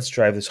I, but let's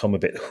drive this home a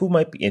bit. Who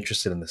might be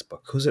interested in this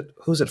book? Who's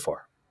it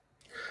for?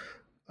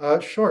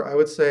 Sure. I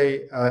would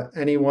say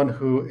anyone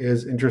who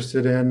is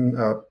interested in,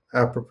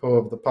 apropos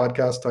of the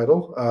podcast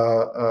title,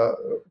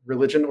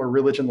 religion or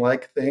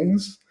religion-like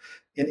things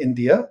in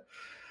India.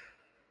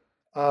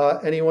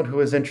 Anyone who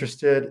is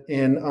interested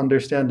in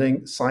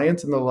understanding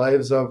science and the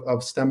lives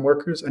of STEM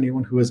workers.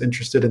 Anyone who is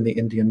interested in the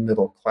Indian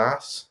middle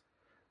class.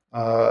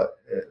 Uh,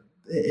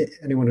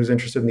 Anyone who's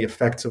interested in the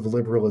effects of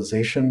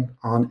liberalization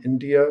on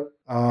India.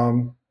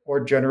 Or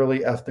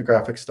generally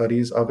ethnographic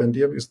studies of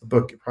India, because the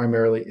book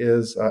primarily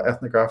is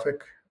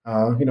ethnographic.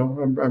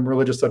 I'm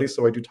religious studies,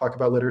 so I do talk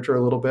about literature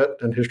a little bit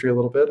and history a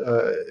little bit,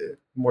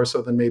 more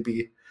so than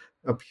maybe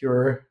a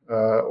pure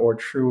or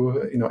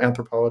true,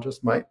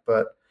 anthropologist might.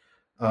 But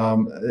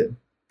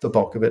the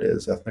bulk of it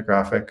is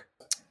ethnographic.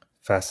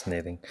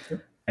 Fascinating.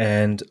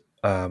 And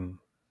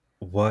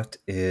what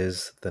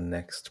is the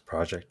next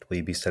project? Will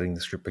you be studying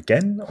this group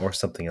again, or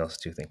something else?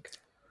 Do you think?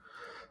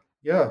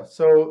 Yeah.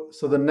 So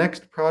the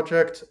next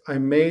project, I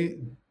may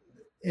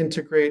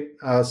integrate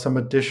some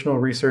additional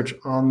research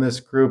on this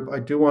group. I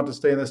do want to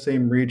stay in the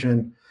same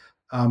region,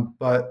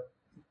 but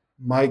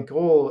my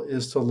goal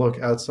is to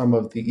look at some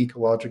of the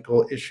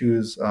ecological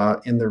issues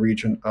in the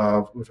region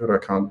of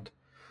Uttarakhand.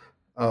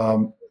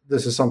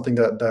 This is something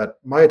that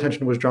my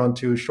attention was drawn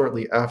to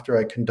shortly after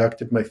I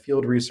conducted my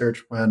field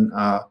research when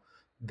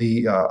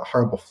the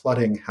horrible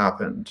flooding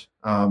happened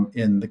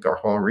in the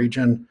Garhwal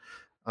region.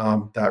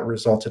 That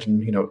resulted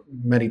in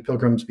many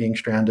pilgrims being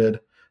stranded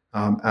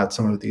at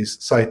some of these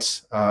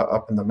sites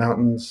up in the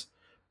mountains,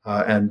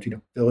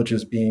 and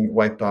villages being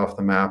wiped off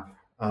the map.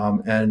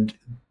 And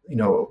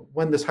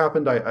when this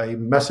happened, I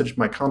messaged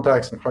my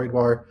contacts in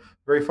Haridwar,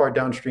 very far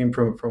downstream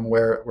from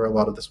where a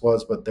lot of this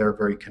was, but they're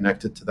very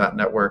connected to that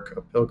network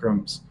of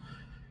pilgrims.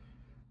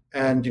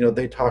 And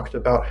they talked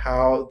about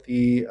how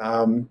the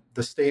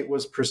state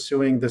was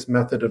pursuing this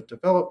method of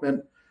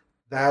development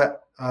that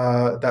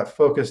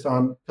focused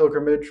on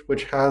pilgrimage,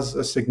 which has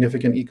a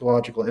significant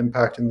ecological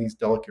impact in these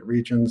delicate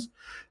regions.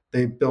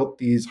 They built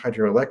these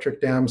hydroelectric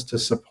dams to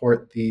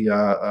support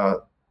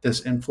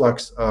this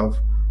influx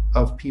of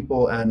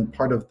people, and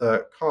part of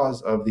the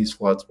cause of these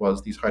floods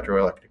was these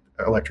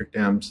hydroelectric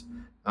dams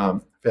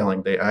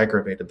failing. They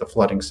aggravated the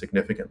flooding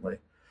significantly.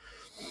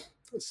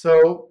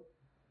 So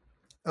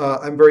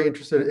I'm very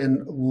interested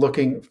in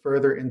looking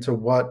further into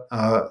what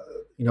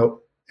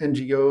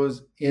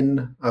NGOs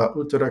in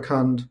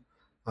Uttarakhand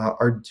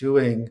are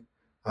doing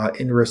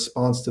in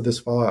response to this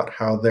fallout,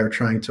 how they're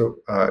trying to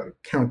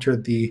counter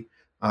the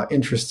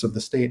interests of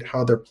the state,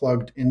 how they're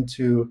plugged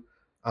into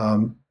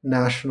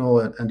national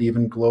and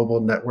even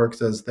global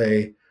networks as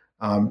they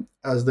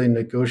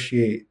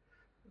negotiate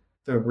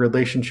the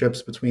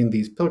relationships between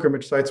these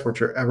pilgrimage sites,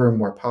 which are ever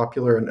more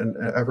popular and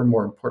an ever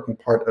more important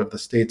part of the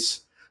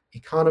state's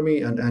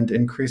economy, and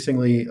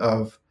increasingly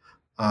of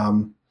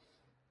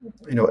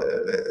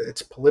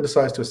it's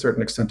politicized to a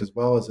certain extent as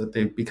well, as that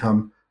they've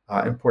become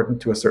important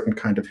to a certain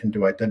kind of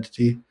Hindu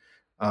identity,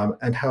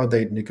 and how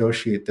they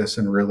negotiate this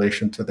in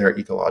relation to their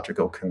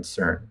ecological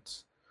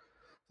concerns.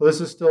 So this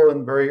is still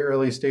in very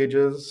early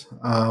stages,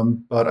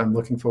 but I'm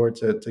looking forward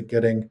to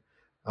getting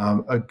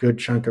a good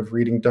chunk of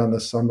reading done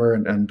this summer,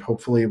 and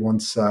hopefully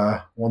once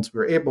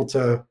we're able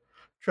to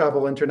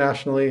travel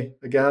internationally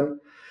again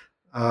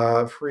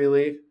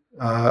freely,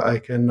 I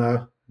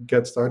can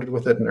get started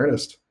with it in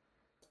earnest.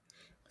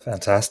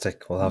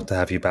 Fantastic. We'll have to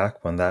have you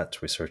back when that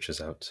research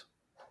is out.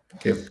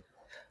 Thank you.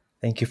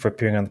 Thank you for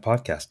appearing on the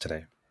podcast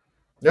today.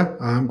 Yeah,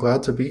 I'm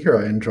glad to be here.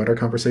 I enjoyed our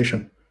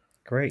conversation.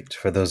 Great.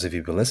 For those of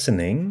you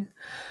listening,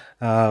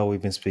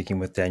 we've been speaking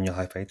with Daniel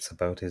Heifetz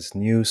about his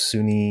new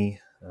Sunni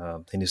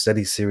Hindu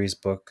Studies series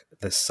book,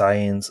 The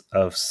Science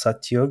of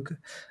Satyug,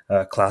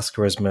 Class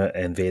Charisma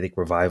and Vedic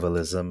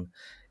Revivalism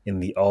in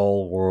the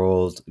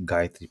All-World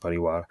Gayatri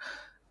Parivar.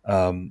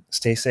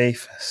 Stay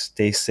safe,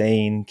 stay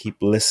sane, keep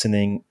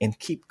listening, and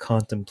keep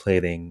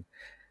contemplating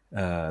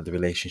the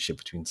relationship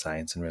between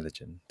science and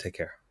religion. Take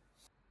care.